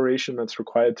collaboration that's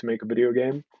required to make a video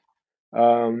game.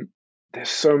 Um, there's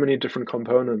so many different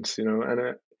components,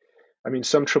 and I mean,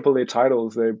 some AAA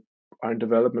titles they are in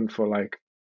development for like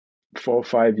 4 or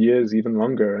 5 years, even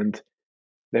longer, and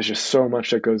there's just so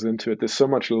much that goes into it. There's so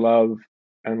much love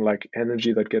and like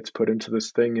energy that gets put into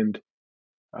this thing, mm,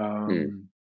 um,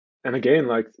 and again,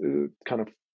 like kind of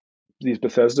these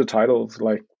Bethesda titles,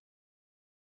 like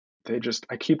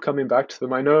I keep coming back to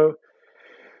them. I know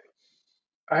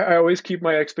I always keep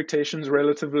my expectations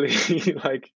relatively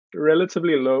like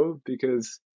relatively low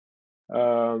because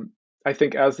um, I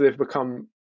think as they've become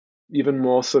even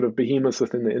more sort of behemoths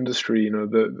within the industry,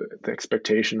 the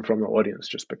expectation from the audience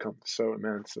just becomes so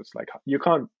immense. It's like you're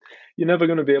never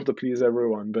going to be able to please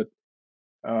everyone, but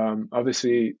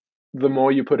obviously, the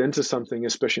more you put into something,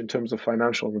 especially in terms of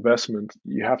financial investment,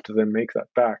 you have to then make that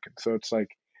back. And so it's like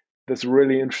this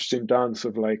really interesting dance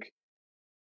of like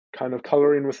kind of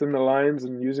coloring within the lines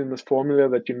and using this formula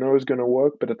that you know is going to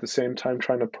work, but at the same time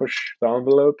trying to push the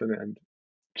envelope and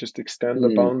just extend the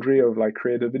mm, boundary of like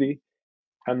creativity.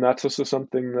 And that's also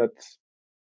something that,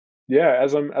 yeah,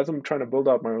 as I'm trying to build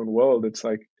out my own world, it's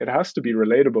like it has to be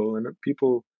relatable and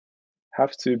people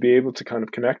have to be able to kind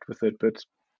of connect with it. But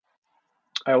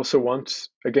I also want,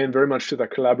 again, very much to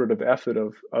that collaborative effort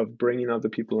of bringing other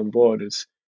people on board is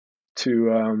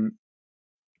to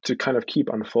to kind of keep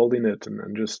unfolding it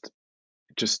and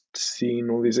just seeing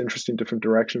all these interesting different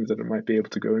directions that it might be able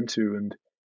to go into. And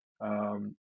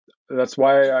um, that's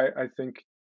why I think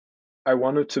I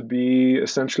want it to be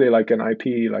essentially like an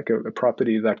IP, like a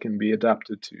property that can be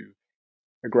adapted to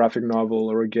a graphic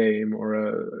novel or a game or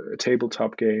a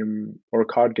tabletop game or a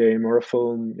card game or a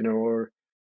film, or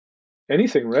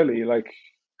anything really. Like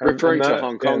and Referring to that,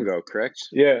 Hong yeah, Kongo, correct?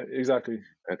 yeah, exactly.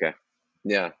 Okay.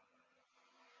 Yeah.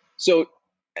 So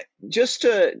just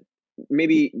to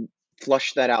maybe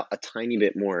flush that out a tiny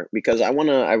bit more, because I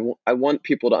want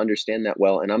people to understand that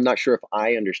well, and I'm not sure if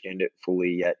I understand it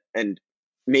fully yet, and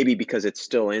maybe because it's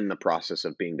still in the process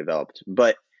of being developed.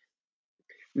 But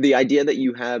the idea that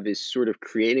you have is sort of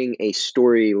creating a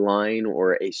storyline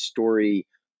or a story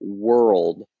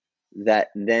world that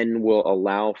then will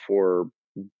allow for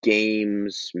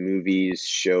games, movies,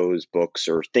 shows, books,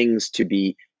 or things to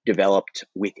be developed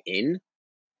within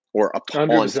or on top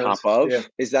 100%. of. Yeah.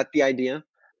 Is that the idea?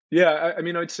 Yeah, I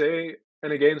mean, I'd say,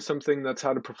 and again, something that's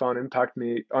had a profound impact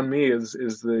on me is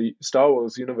the Star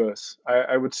Wars universe.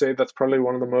 I would say that's probably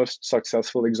one of the most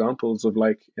successful examples of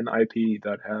like an IP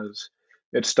that has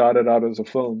it started out as a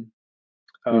film,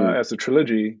 Mm. as a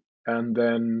trilogy, and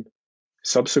then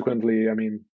subsequently, I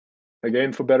mean,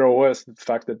 again, for better or worse, the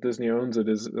fact that Disney owns it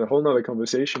is a whole nother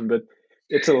conversation. But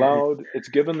it's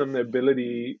given them the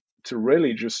ability to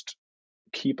really just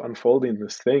keep unfolding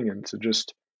this thing and to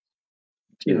just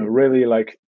Mm. really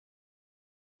like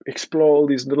explore all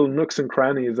these little nooks and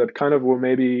crannies that kind of were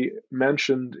maybe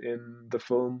mentioned in the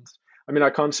films. I mean, I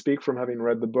can't speak from having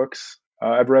read the books.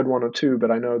 I've read one or two,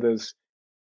 but I know there's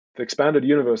the expanded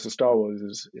universe of Star Wars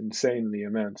is insanely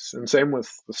immense, and same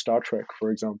with the Star Trek, for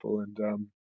example. And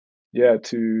yeah,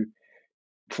 to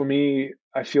for me,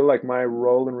 I feel like my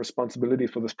role and responsibility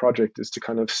for this project is to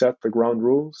kind of set the ground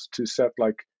rules, to set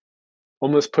like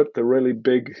almost put the really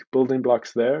big building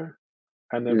blocks there,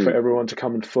 and then for Mm. everyone to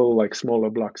come and fill like smaller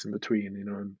blocks in between,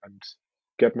 and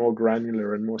get more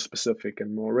granular and more specific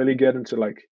and more really get into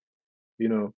like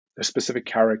a specific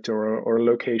character or a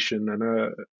location and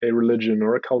a religion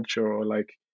or a culture or like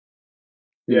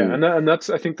yeah, Mm. and that's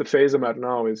I think the phase I'm at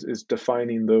now is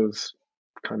defining those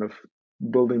kind of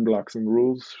building blocks and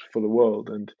rules for the world,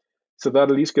 and so that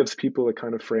at least gives people a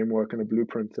kind of framework and a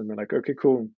blueprint, and they're like, okay,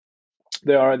 cool.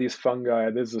 There are these fungi.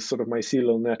 There's a sort of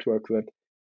mycelial network that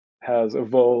has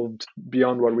evolved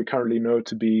beyond what we currently know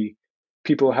to be.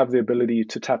 People have the ability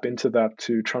to tap into that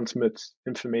to transmit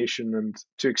information and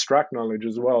to extract knowledge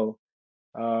as well.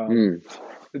 Um,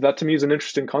 Mm. that to me is an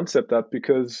interesting concept. That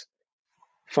because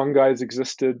fungi has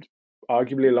existed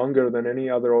arguably longer than any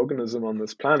other organism on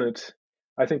this planet,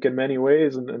 I think in many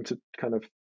ways, and to kind of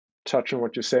touch on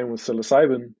what you're saying with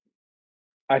psilocybin,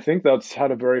 I think that's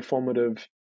had a very formative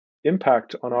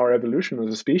impact on our evolution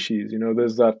as a species.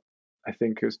 There's that, I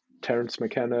think is Terence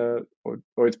McKenna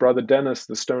or his brother Dennis,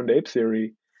 the stoned ape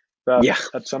theory, that Yeah.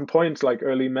 at some point, like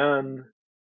early man,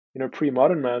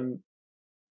 pre-modern man,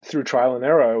 through trial and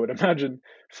error, I would imagine,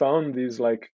 found these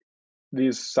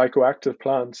psychoactive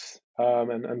plants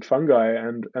and fungi,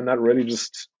 and that really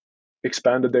just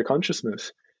expanded their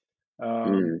consciousness. Um,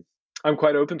 Mm. I'm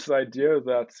quite open to the idea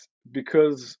that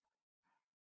because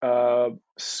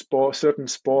certain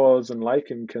spores and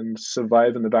lichen can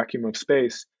survive in the vacuum of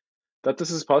space, that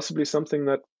this is possibly something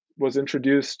that was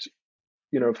introduced,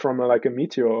 from like a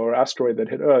meteor or asteroid that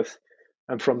hit Earth,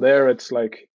 and from there it's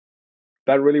like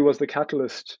that really was the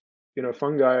catalyst.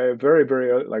 Fungi very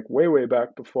very like way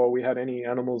back before we had any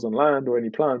animals on land or any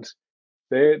plants.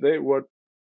 They were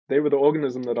the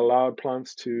organism that allowed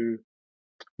plants to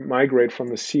migrate from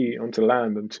the sea onto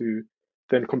land and to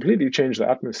then completely change the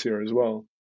atmosphere as well.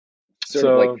 Sort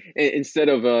of like So instead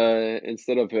of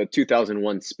a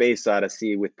 2001 Space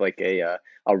Odyssey with like a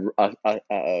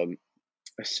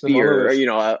the sphere, or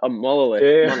monolith, a monolith.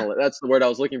 yeah, Monolith. That's the word I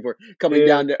was looking for. Coming yeah,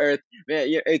 down to Earth, man.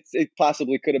 Yeah, it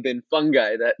possibly could have been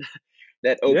fungi that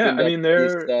yeah. opened I up mean,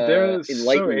 this they're so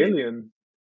enlightenment. alien,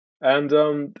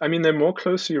 and I mean, they're more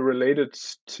closely related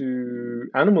to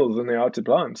animals than they are to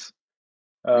plants.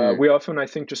 Mm. We often, I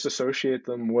think, just associate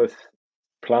them with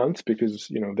plants because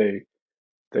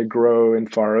they grow in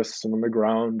forests and on the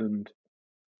ground, and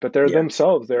but they're Yeah.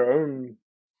 themselves their own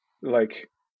like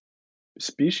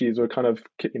species or kind of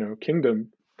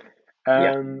kingdom.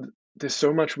 Yeah. And there's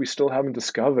so much we still haven't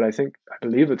discovered. I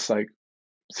believe it's like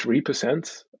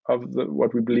 3% of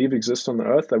what we believe exists on the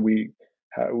Earth that we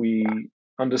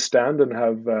understand and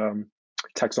have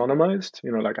taxonomized.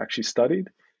 Like actually studied.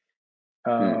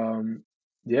 Mm. Um,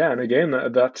 yeah, and again,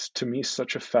 that's to me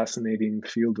such a fascinating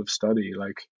field of study.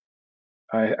 Like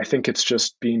I think it's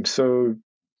just been so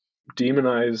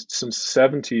demonized since the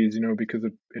 70s, because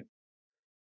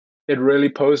it really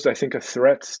posed, I think, a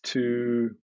threat to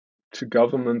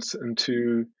governments and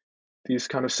to these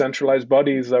kind of centralized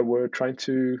bodies that were trying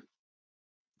to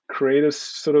create a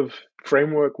sort of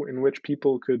framework in which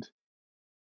people could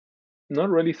not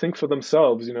really think for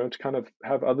themselves, to kind of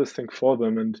have others think for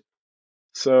them. And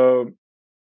so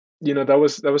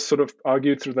that was sort of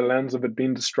argued through the lens of it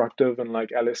being destructive, and like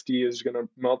LSD is gonna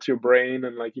melt your brain,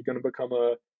 and like you're gonna become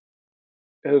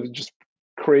a just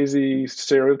crazy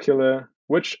serial killer.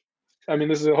 Which, I mean,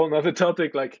 this is a whole nother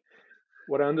topic. Like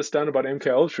what I understand about MK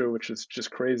Ultra, which is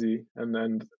just crazy, and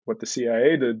then what the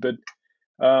CIA did, but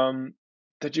um,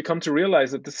 that you come to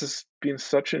realize that this has been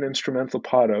such an instrumental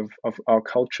part of our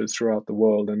cultures throughout the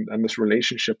world, and this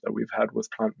relationship that we've had with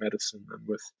plant medicine and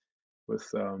with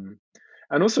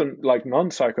and also like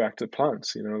non-psychoactive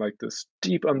plants, like this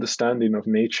deep understanding of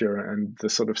nature and the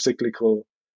sort of cyclical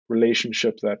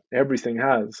relationship that everything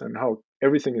has and how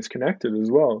everything is connected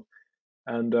as well.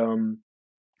 And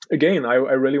again, I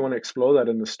really want to explore that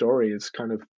in the story. It's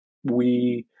kind of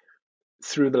we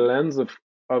through the lens of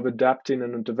adapting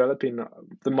and developing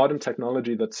the modern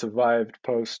technology that survived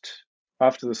post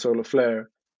after the solar flare,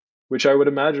 which I would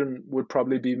imagine would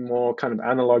probably be more kind of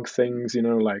analog things,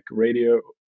 like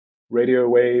radio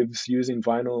waves using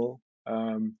vinyl.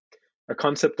 A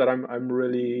concept that I'm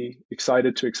really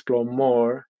excited to explore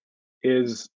more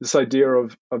is this idea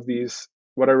of these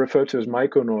what I refer to as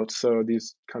myconauts. So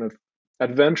these kind of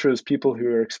adventurous people who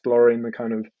are exploring the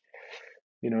kind of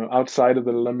outside of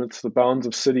the limits, the bounds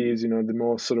of cities, the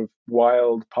more sort of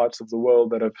wild parts of the world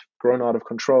that have grown out of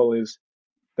control. Is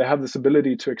they have this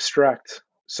ability to extract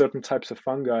certain types of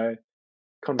fungi,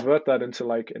 convert that into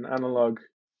like an analog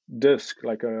disc,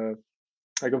 like a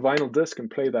vinyl disc,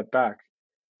 and play that back,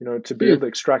 to be Hmm. able to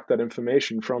extract that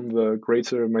information from the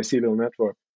greater mycelial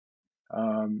network.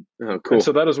 Oh, And cool.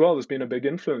 so that as well has been a big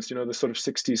influence, the sort of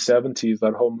 60s, 70s,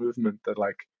 that whole movement that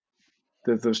like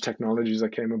those technologies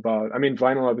that came about. I mean,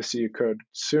 vinyl obviously occurred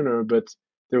sooner, but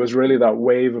there was really that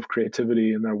wave of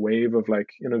creativity and that wave of like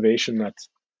innovation that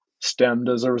stemmed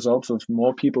as a result of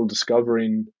more people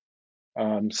discovering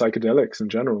psychedelics in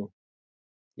general.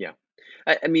 Yeah.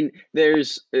 I mean,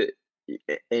 there's an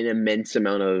immense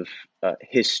amount of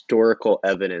historical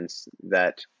evidence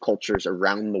that cultures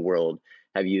around the world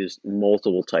have used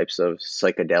multiple types of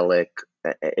psychedelic,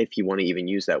 if you want to even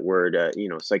use that word,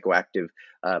 psychoactive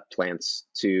plants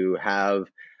to have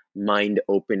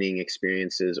mind-opening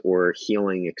experiences or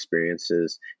healing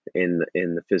experiences in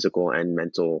the physical and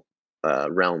mental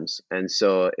realms. And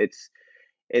so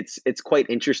it's quite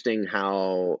interesting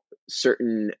how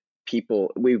certain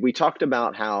people we talked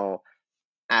about how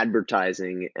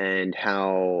advertising and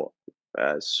how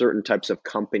certain types of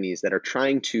companies that are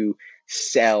trying to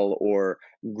sell or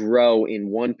grow in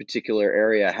one particular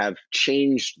area have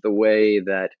changed the way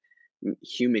that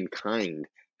humankind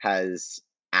has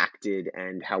acted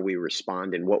and how we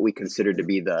respond and what we consider to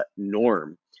be the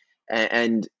norm.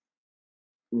 And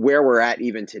where we're at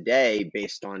even today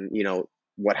based on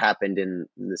what happened in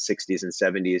the 60s and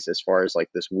 70s as far as like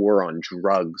this war on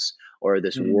drugs or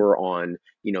this Mm. war on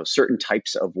certain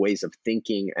types of ways of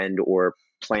thinking and or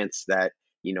plants that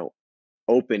you know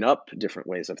open up different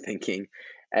ways of thinking,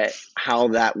 how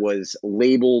that was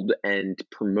labeled and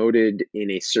promoted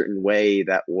in a certain way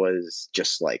that was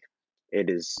just like it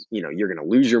is, you're going to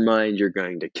lose your mind, you're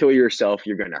going to kill yourself,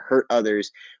 you're going to hurt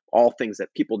others, all things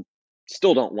that people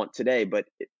still don't want today. But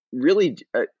it really,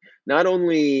 not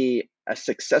only a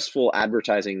successful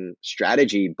advertising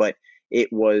strategy, but it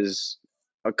was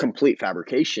a complete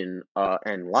fabrication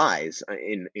and lies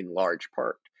in large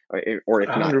part, or if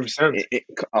not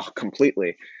 100%.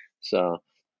 completely. So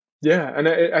Yeah, and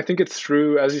I think it's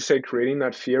through, as you say, creating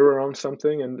that fear around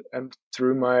something, and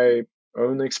through my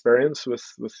own experience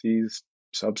with these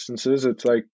substances, it's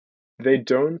like they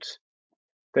don't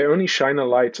they only shine a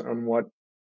light on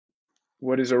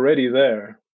what is already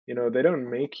there. They don't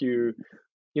make you,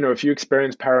 if you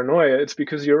experience paranoia, it's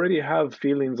because you already have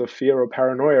feelings of fear or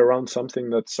paranoia around something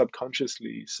that's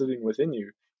subconsciously sitting within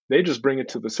you. They just bring it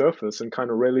to the surface and kind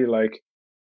of really like,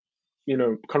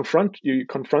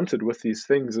 confronted with these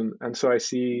things. And so I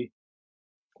see,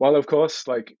 while of course,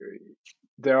 like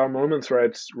there are moments where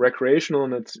it's recreational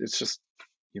and it's just,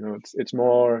 it's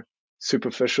more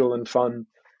superficial and fun.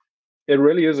 It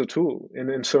really is a tool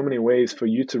in so many ways for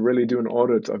you to really do an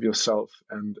audit of yourself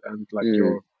and like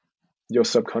mm, your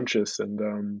subconscious.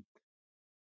 And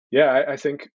yeah, I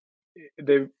think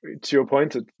they, to your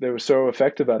point, that they were so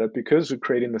effective at it because of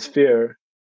creating this fear,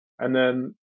 and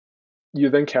then you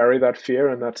then carry that fear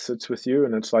and that sits with you,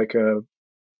 and it's like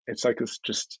this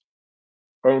just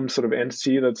own sort of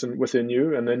entity that's within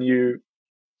you. And then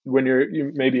when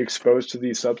you may be exposed to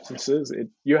these substances,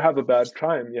 you have a bad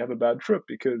time, you have a bad trip,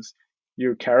 because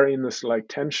you're carrying this like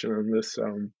tension and this.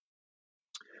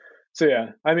 So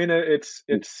yeah, I mean, it's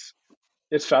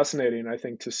fascinating, I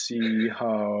think, to see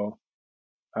how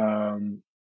um,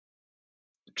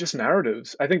 just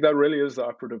narratives. I think that really is the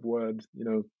operative word,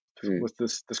 Mm, with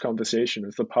this conversation.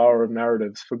 It's the power of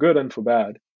narratives for good and for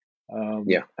bad,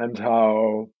 yeah. and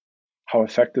how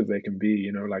effective they can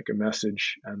be. Like a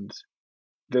message, and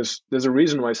there's a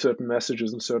reason why certain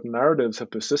messages and certain narratives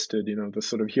have persisted. The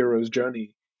sort of hero's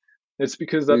journey. It's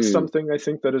because that's Mm, something I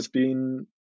think that has been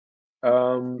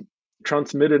um,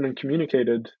 transmitted and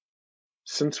communicated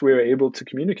since we were able to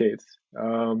communicate.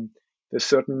 There's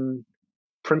certain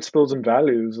principles and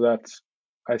values that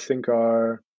I think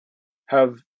are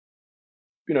have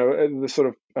the sort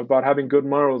of about having good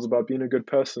morals, about being a good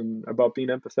person, about being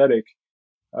empathetic.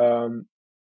 Um,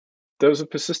 those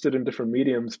have persisted in different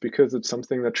mediums because it's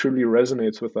something that truly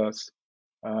resonates with us.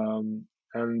 Um,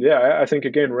 and yeah, I think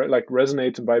again, like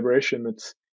resonate and vibration.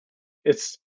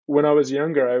 It's when I was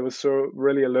younger, I was so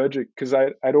really allergic because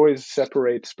I'd always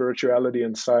separate spirituality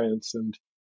and science, and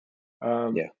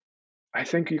um, yeah. I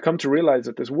think you come to realize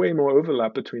that there's way more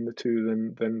overlap between the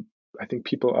two than I think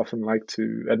people often like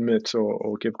to admit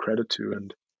or give credit to.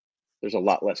 And There's a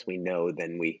lot less we know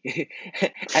than we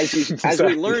as we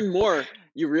exactly, learn more,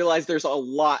 you realize there's a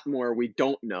lot more we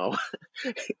don't know.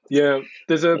 yeah.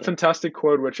 There's a Yeah. fantastic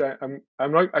quote which I'm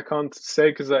not I can't say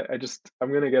because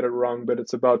I'm gonna get it wrong, but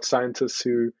it's about scientists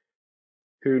who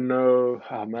know.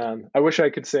 Oh man, I wish I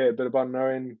could say it, but about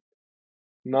knowing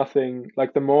nothing.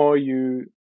 Like the more you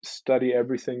study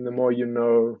everything, the more you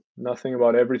know nothing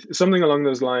about everything. Something along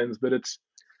those lines. But it's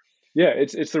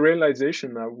the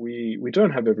realization that we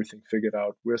don't have everything figured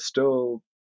out. We're still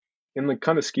in the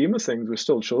kind of scheme of things, we're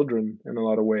still children in a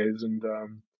lot of ways, and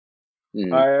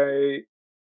Mm, I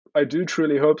I do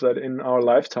truly hope that in our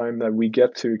lifetime that we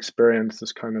get to experience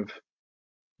this kind of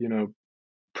you know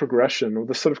progression or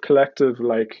this sort of collective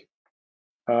like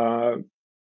uh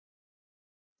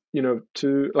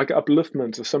to like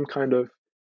upliftment or some kind of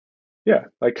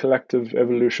like collective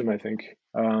evolution. I think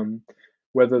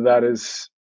whether that is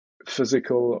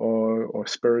physical or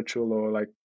spiritual or like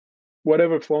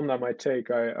whatever form that might take.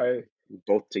 I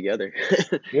both together,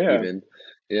 Yeah, even.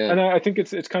 Yeah. and I think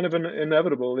it's kind of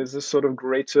inevitable. There's this sort of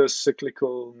greater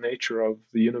cyclical nature of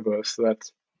the universe that,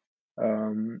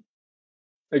 um,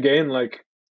 again, like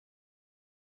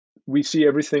we see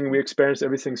everything, we experience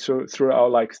everything through our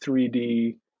like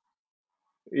 3D,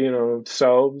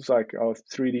 selves, like our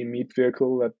 3D meat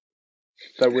vehicle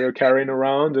that we're carrying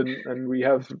around, and we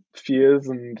have fears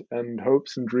and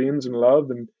hopes and dreams and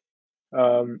love, and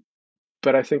um,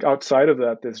 but I think outside of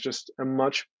that, there's just a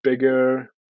much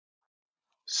bigger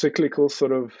cyclical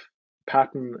sort of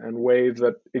pattern and wave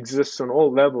that exists on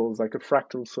all levels, like a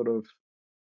fractal sort of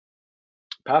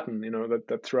pattern,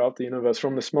 that throughout the universe,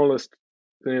 from the smallest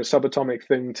subatomic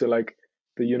thing to like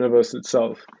the universe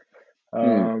itself.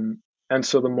 Mm, And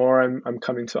so the more I'm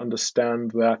coming to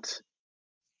understand that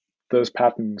those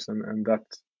patterns and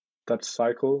that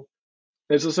cycle,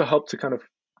 it's also helped to kind of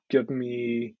give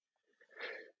me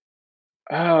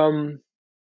um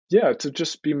to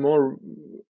just be more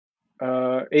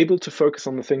able to focus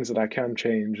on the things that I can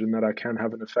change and that I can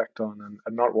have an effect on,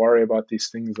 and not worry about these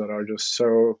things that are just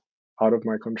so out of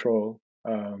my control,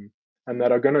 and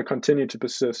that are going to continue to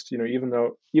persist.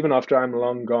 Even after I'm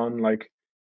long gone, like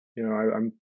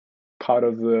I'm part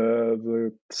of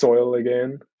the soil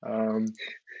again,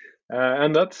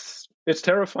 and it's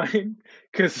terrifying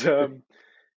because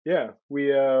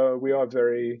we are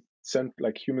very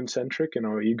like human centric, and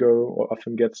our ego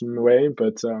often gets in the way,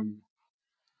 but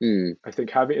mm. I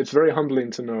think having it's very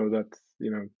humbling to know that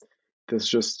there's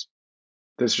just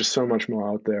there's just so much more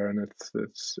out there, and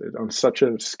it's on such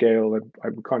a scale that I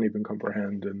can't even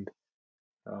comprehend. And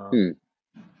Mm. um,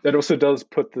 that also does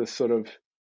put this sort of,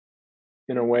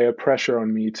 in a way, a pressure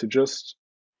on me to just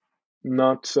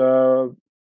not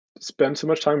spend so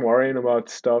much time worrying about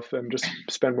stuff and just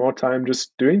spend more time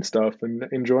just doing stuff and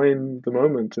enjoying the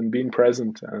moment and being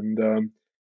present and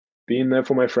being there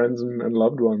for my friends and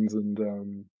loved ones. And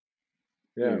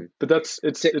yeah, Mm. but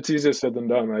it's easier said than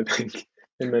done, I think,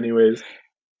 in many ways.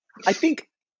 I think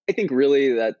I think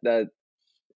really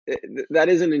that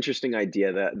is an interesting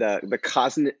idea. The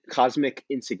cosmic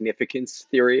insignificance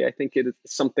theory. I think it is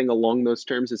something along those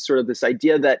terms. It's sort of this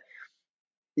idea that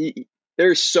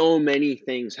there's so many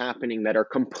things happening that are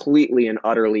completely and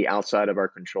utterly outside of our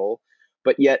control,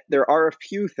 but yet there are a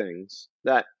few things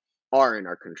that are in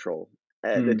our control. The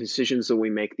Mm, decisions that we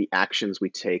make, the actions we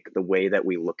take, the way that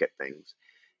we look at things,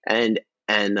 and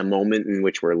and the moment in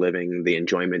which we're living, the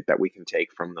enjoyment that we can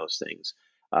take from those things.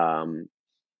 Um,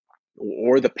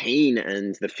 or the pain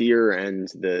and the fear and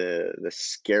the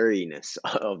scariness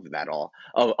of that all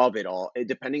of it all,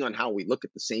 depending on how we look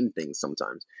at the same things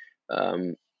sometimes,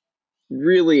 um,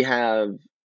 really have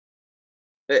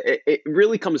it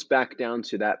really comes back down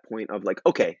to that point of like,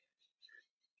 okay,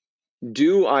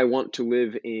 do I want to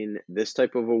live in this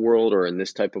type of a world or in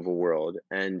this type of a world?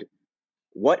 And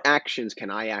what actions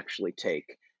can I actually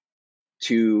take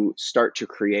to start to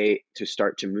create, to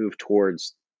start to move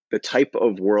towards the type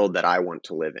of world that I want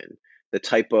to live in, the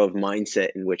type of mindset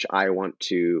in which I want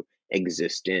to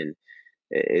exist in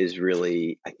is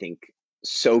really, I think,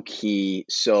 so key,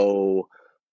 so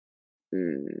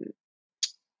mm,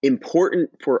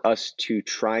 important for us to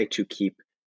try to keep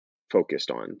focused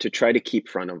on, to try to keep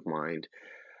front of mind.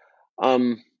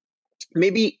 Um,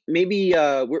 maybe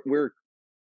we're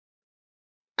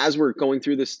as we're going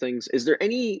through this things, is there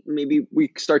any, maybe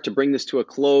we start to bring this to a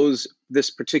close,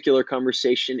 this particular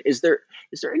conversation, is there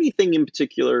anything in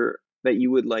particular that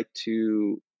you would like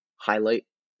to highlight,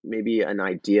 maybe an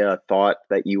idea, a thought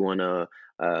that you want to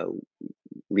uh,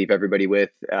 leave everybody with,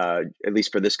 at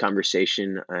least for this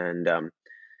conversation,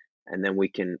 and then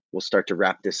we'll start to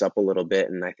wrap this up a little bit,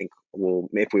 and I think we'll,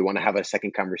 if we want to have a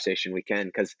second conversation, we can,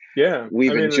 because Yeah, I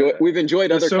mean, we've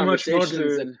enjoyed there's other so much more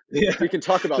conversations, to, and yeah, we can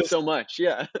talk about just so much.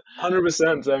 Yeah.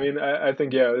 100%. I mean, I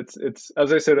think, yeah, it's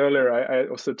as I said earlier, I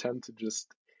also tend to just,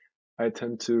 I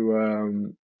tend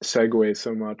to segue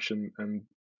so much, and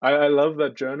I love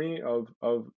that journey of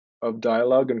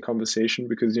dialogue and conversation,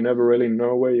 because you never really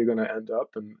know where you're going to end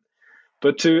up. And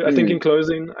but to, I think in Mm,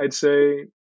 closing, I'd say,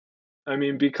 I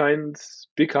mean, be kind,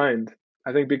 be kind.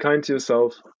 I think be kind to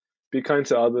yourself, be kind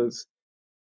to others.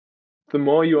 The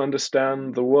more you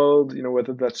understand the world,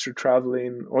 whether that's through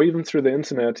traveling or even through the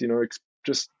internet,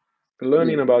 just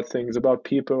learning mm, about things, about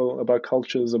people, about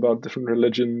cultures, about different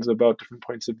religions, about different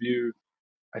points of view.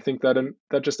 I think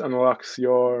that just unlocks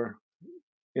your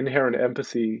inherent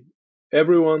empathy.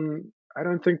 Everyone, I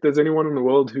don't think there's anyone in the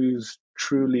world who's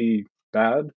truly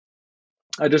bad.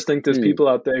 I just think there's mm, people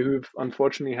out there who've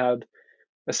unfortunately had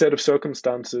a set of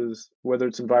circumstances, whether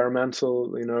it's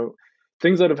environmental,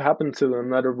 things that have happened to them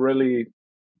that have really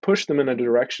pushed them in a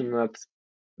direction that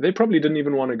they probably didn't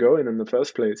even want to go in the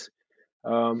first place.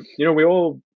 We're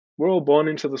all born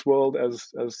into this world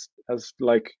as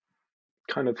like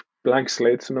kind of blank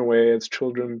slates in a way, as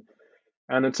children,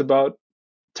 and it's about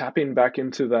tapping back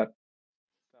into that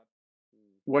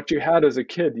what you had as a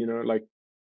kid, like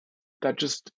that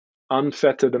just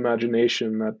unfettered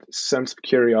imagination, that sense of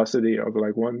curiosity of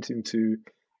like wanting to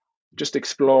just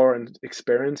explore and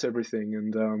experience everything.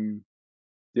 And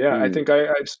yeah, I mm, think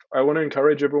I want to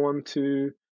encourage everyone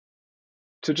to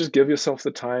just give yourself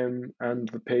the time and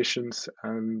the patience,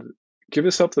 and give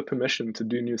yourself the permission to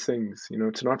do new things,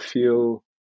 to not feel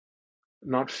I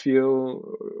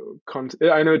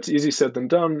know it's easy said than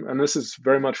done, and this is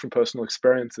very much from personal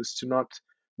experience, is to not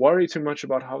worry too much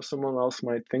about how someone else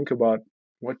might think about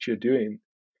what you're doing.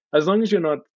 As long as you're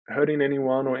not hurting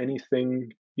anyone or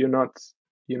anything, you're not,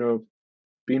 you know,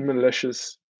 being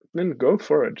malicious, then go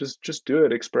for it. Just do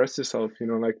it. Express yourself.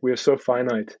 Like we're so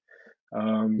finite.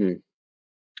 Um, mm,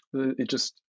 it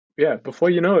just, yeah. Before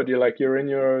you know it, you're in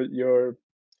your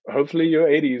hopefully your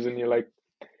 80s, and you're like,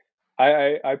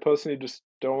 I personally just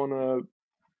don't want to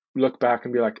look back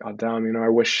and be like, oh damn, I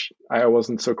wish I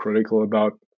wasn't so critical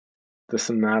about this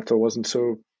and that, or wasn't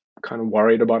so kind of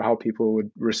worried about how people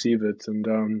would receive it.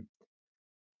 And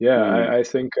yeah, mm, I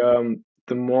think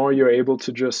the more you're able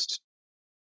to just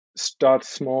start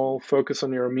small, focus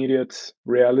on your immediate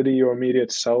reality, your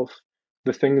immediate self,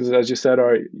 the things, as you said,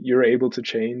 are you're able to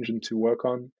change and to work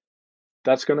on,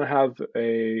 that's going to have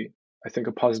I think,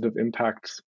 a positive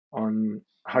impact on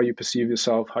how you perceive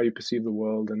yourself, how you perceive the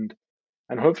world, and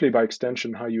hopefully by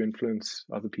extension, how you influence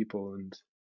other people. And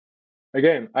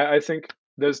again, I think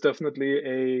there's definitely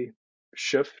a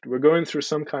shift. We're going through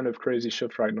some kind of crazy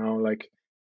shift right now. Like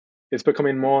it's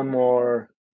becoming more and more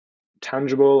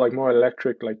tangible, like more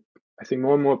electric. Like I think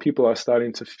more and more people are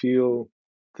starting to feel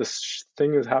this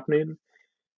thing is happening,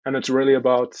 and it's really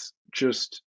about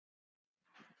just,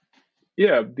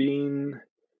 yeah, being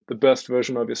the best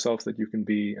version of yourself that you can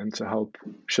be, and to help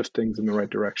shift things in the right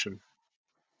direction.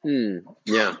 mm.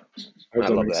 Yeah, I hope I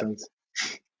that love makes that. sense.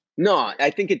 No,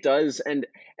 I think it does, and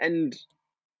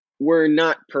we're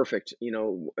not perfect.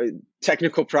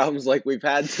 Technical problems like we've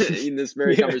had in this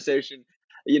very Yeah, conversation.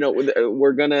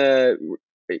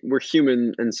 We're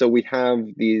human, and so we have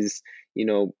these.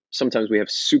 Sometimes we have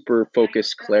super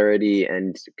focused clarity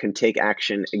and can take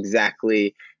action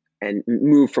exactly and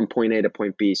move from point A to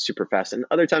point B super fast. And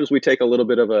other times we take a little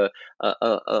bit of a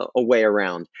way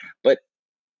around. But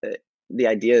uh, the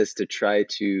idea is to try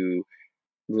to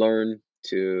learn,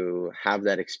 to have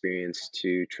that experience,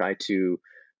 to try to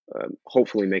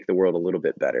hopefully make the world a little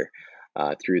bit better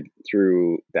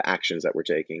through the actions that we're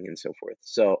taking and so forth.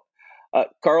 So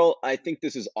Karl, I think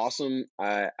this is awesome.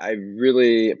 I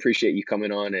really appreciate you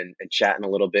coming on and chatting a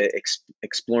little bit,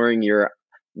 exploring your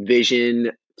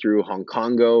vision through Hong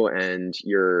Kongo and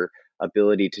your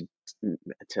ability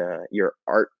to your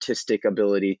artistic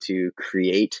ability to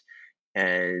create.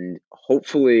 And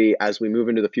hopefully, as we move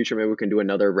into the future, maybe we can do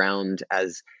another round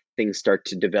as things start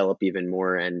to develop even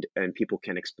more and people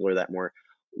can explore that more.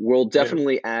 We'll Yeah,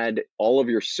 definitely add all of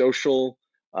your social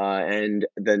and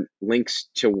the links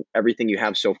to everything you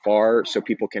have so far so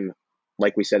people can,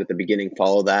 like we said at the beginning,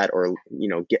 follow that or,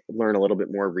 get learn a little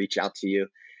bit more, reach out to you.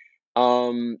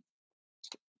 Um,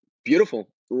 Beautiful.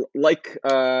 Like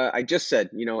I just said,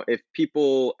 if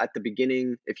people at the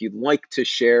beginning, if you'd like to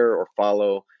share or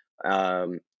follow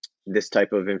um, this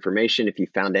type of information, if you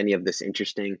found any of this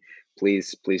interesting,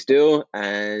 please do.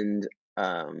 And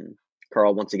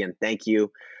Karl, once again, thank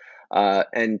you.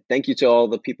 And thank you to all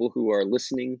the people who are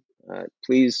listening.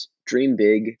 Please dream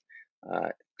big, uh,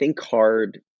 think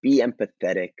hard, be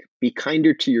empathetic, be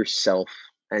kinder to yourself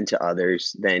and to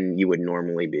others than you would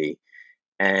normally be.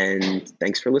 And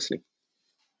thanks for listening.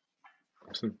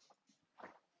 awesome.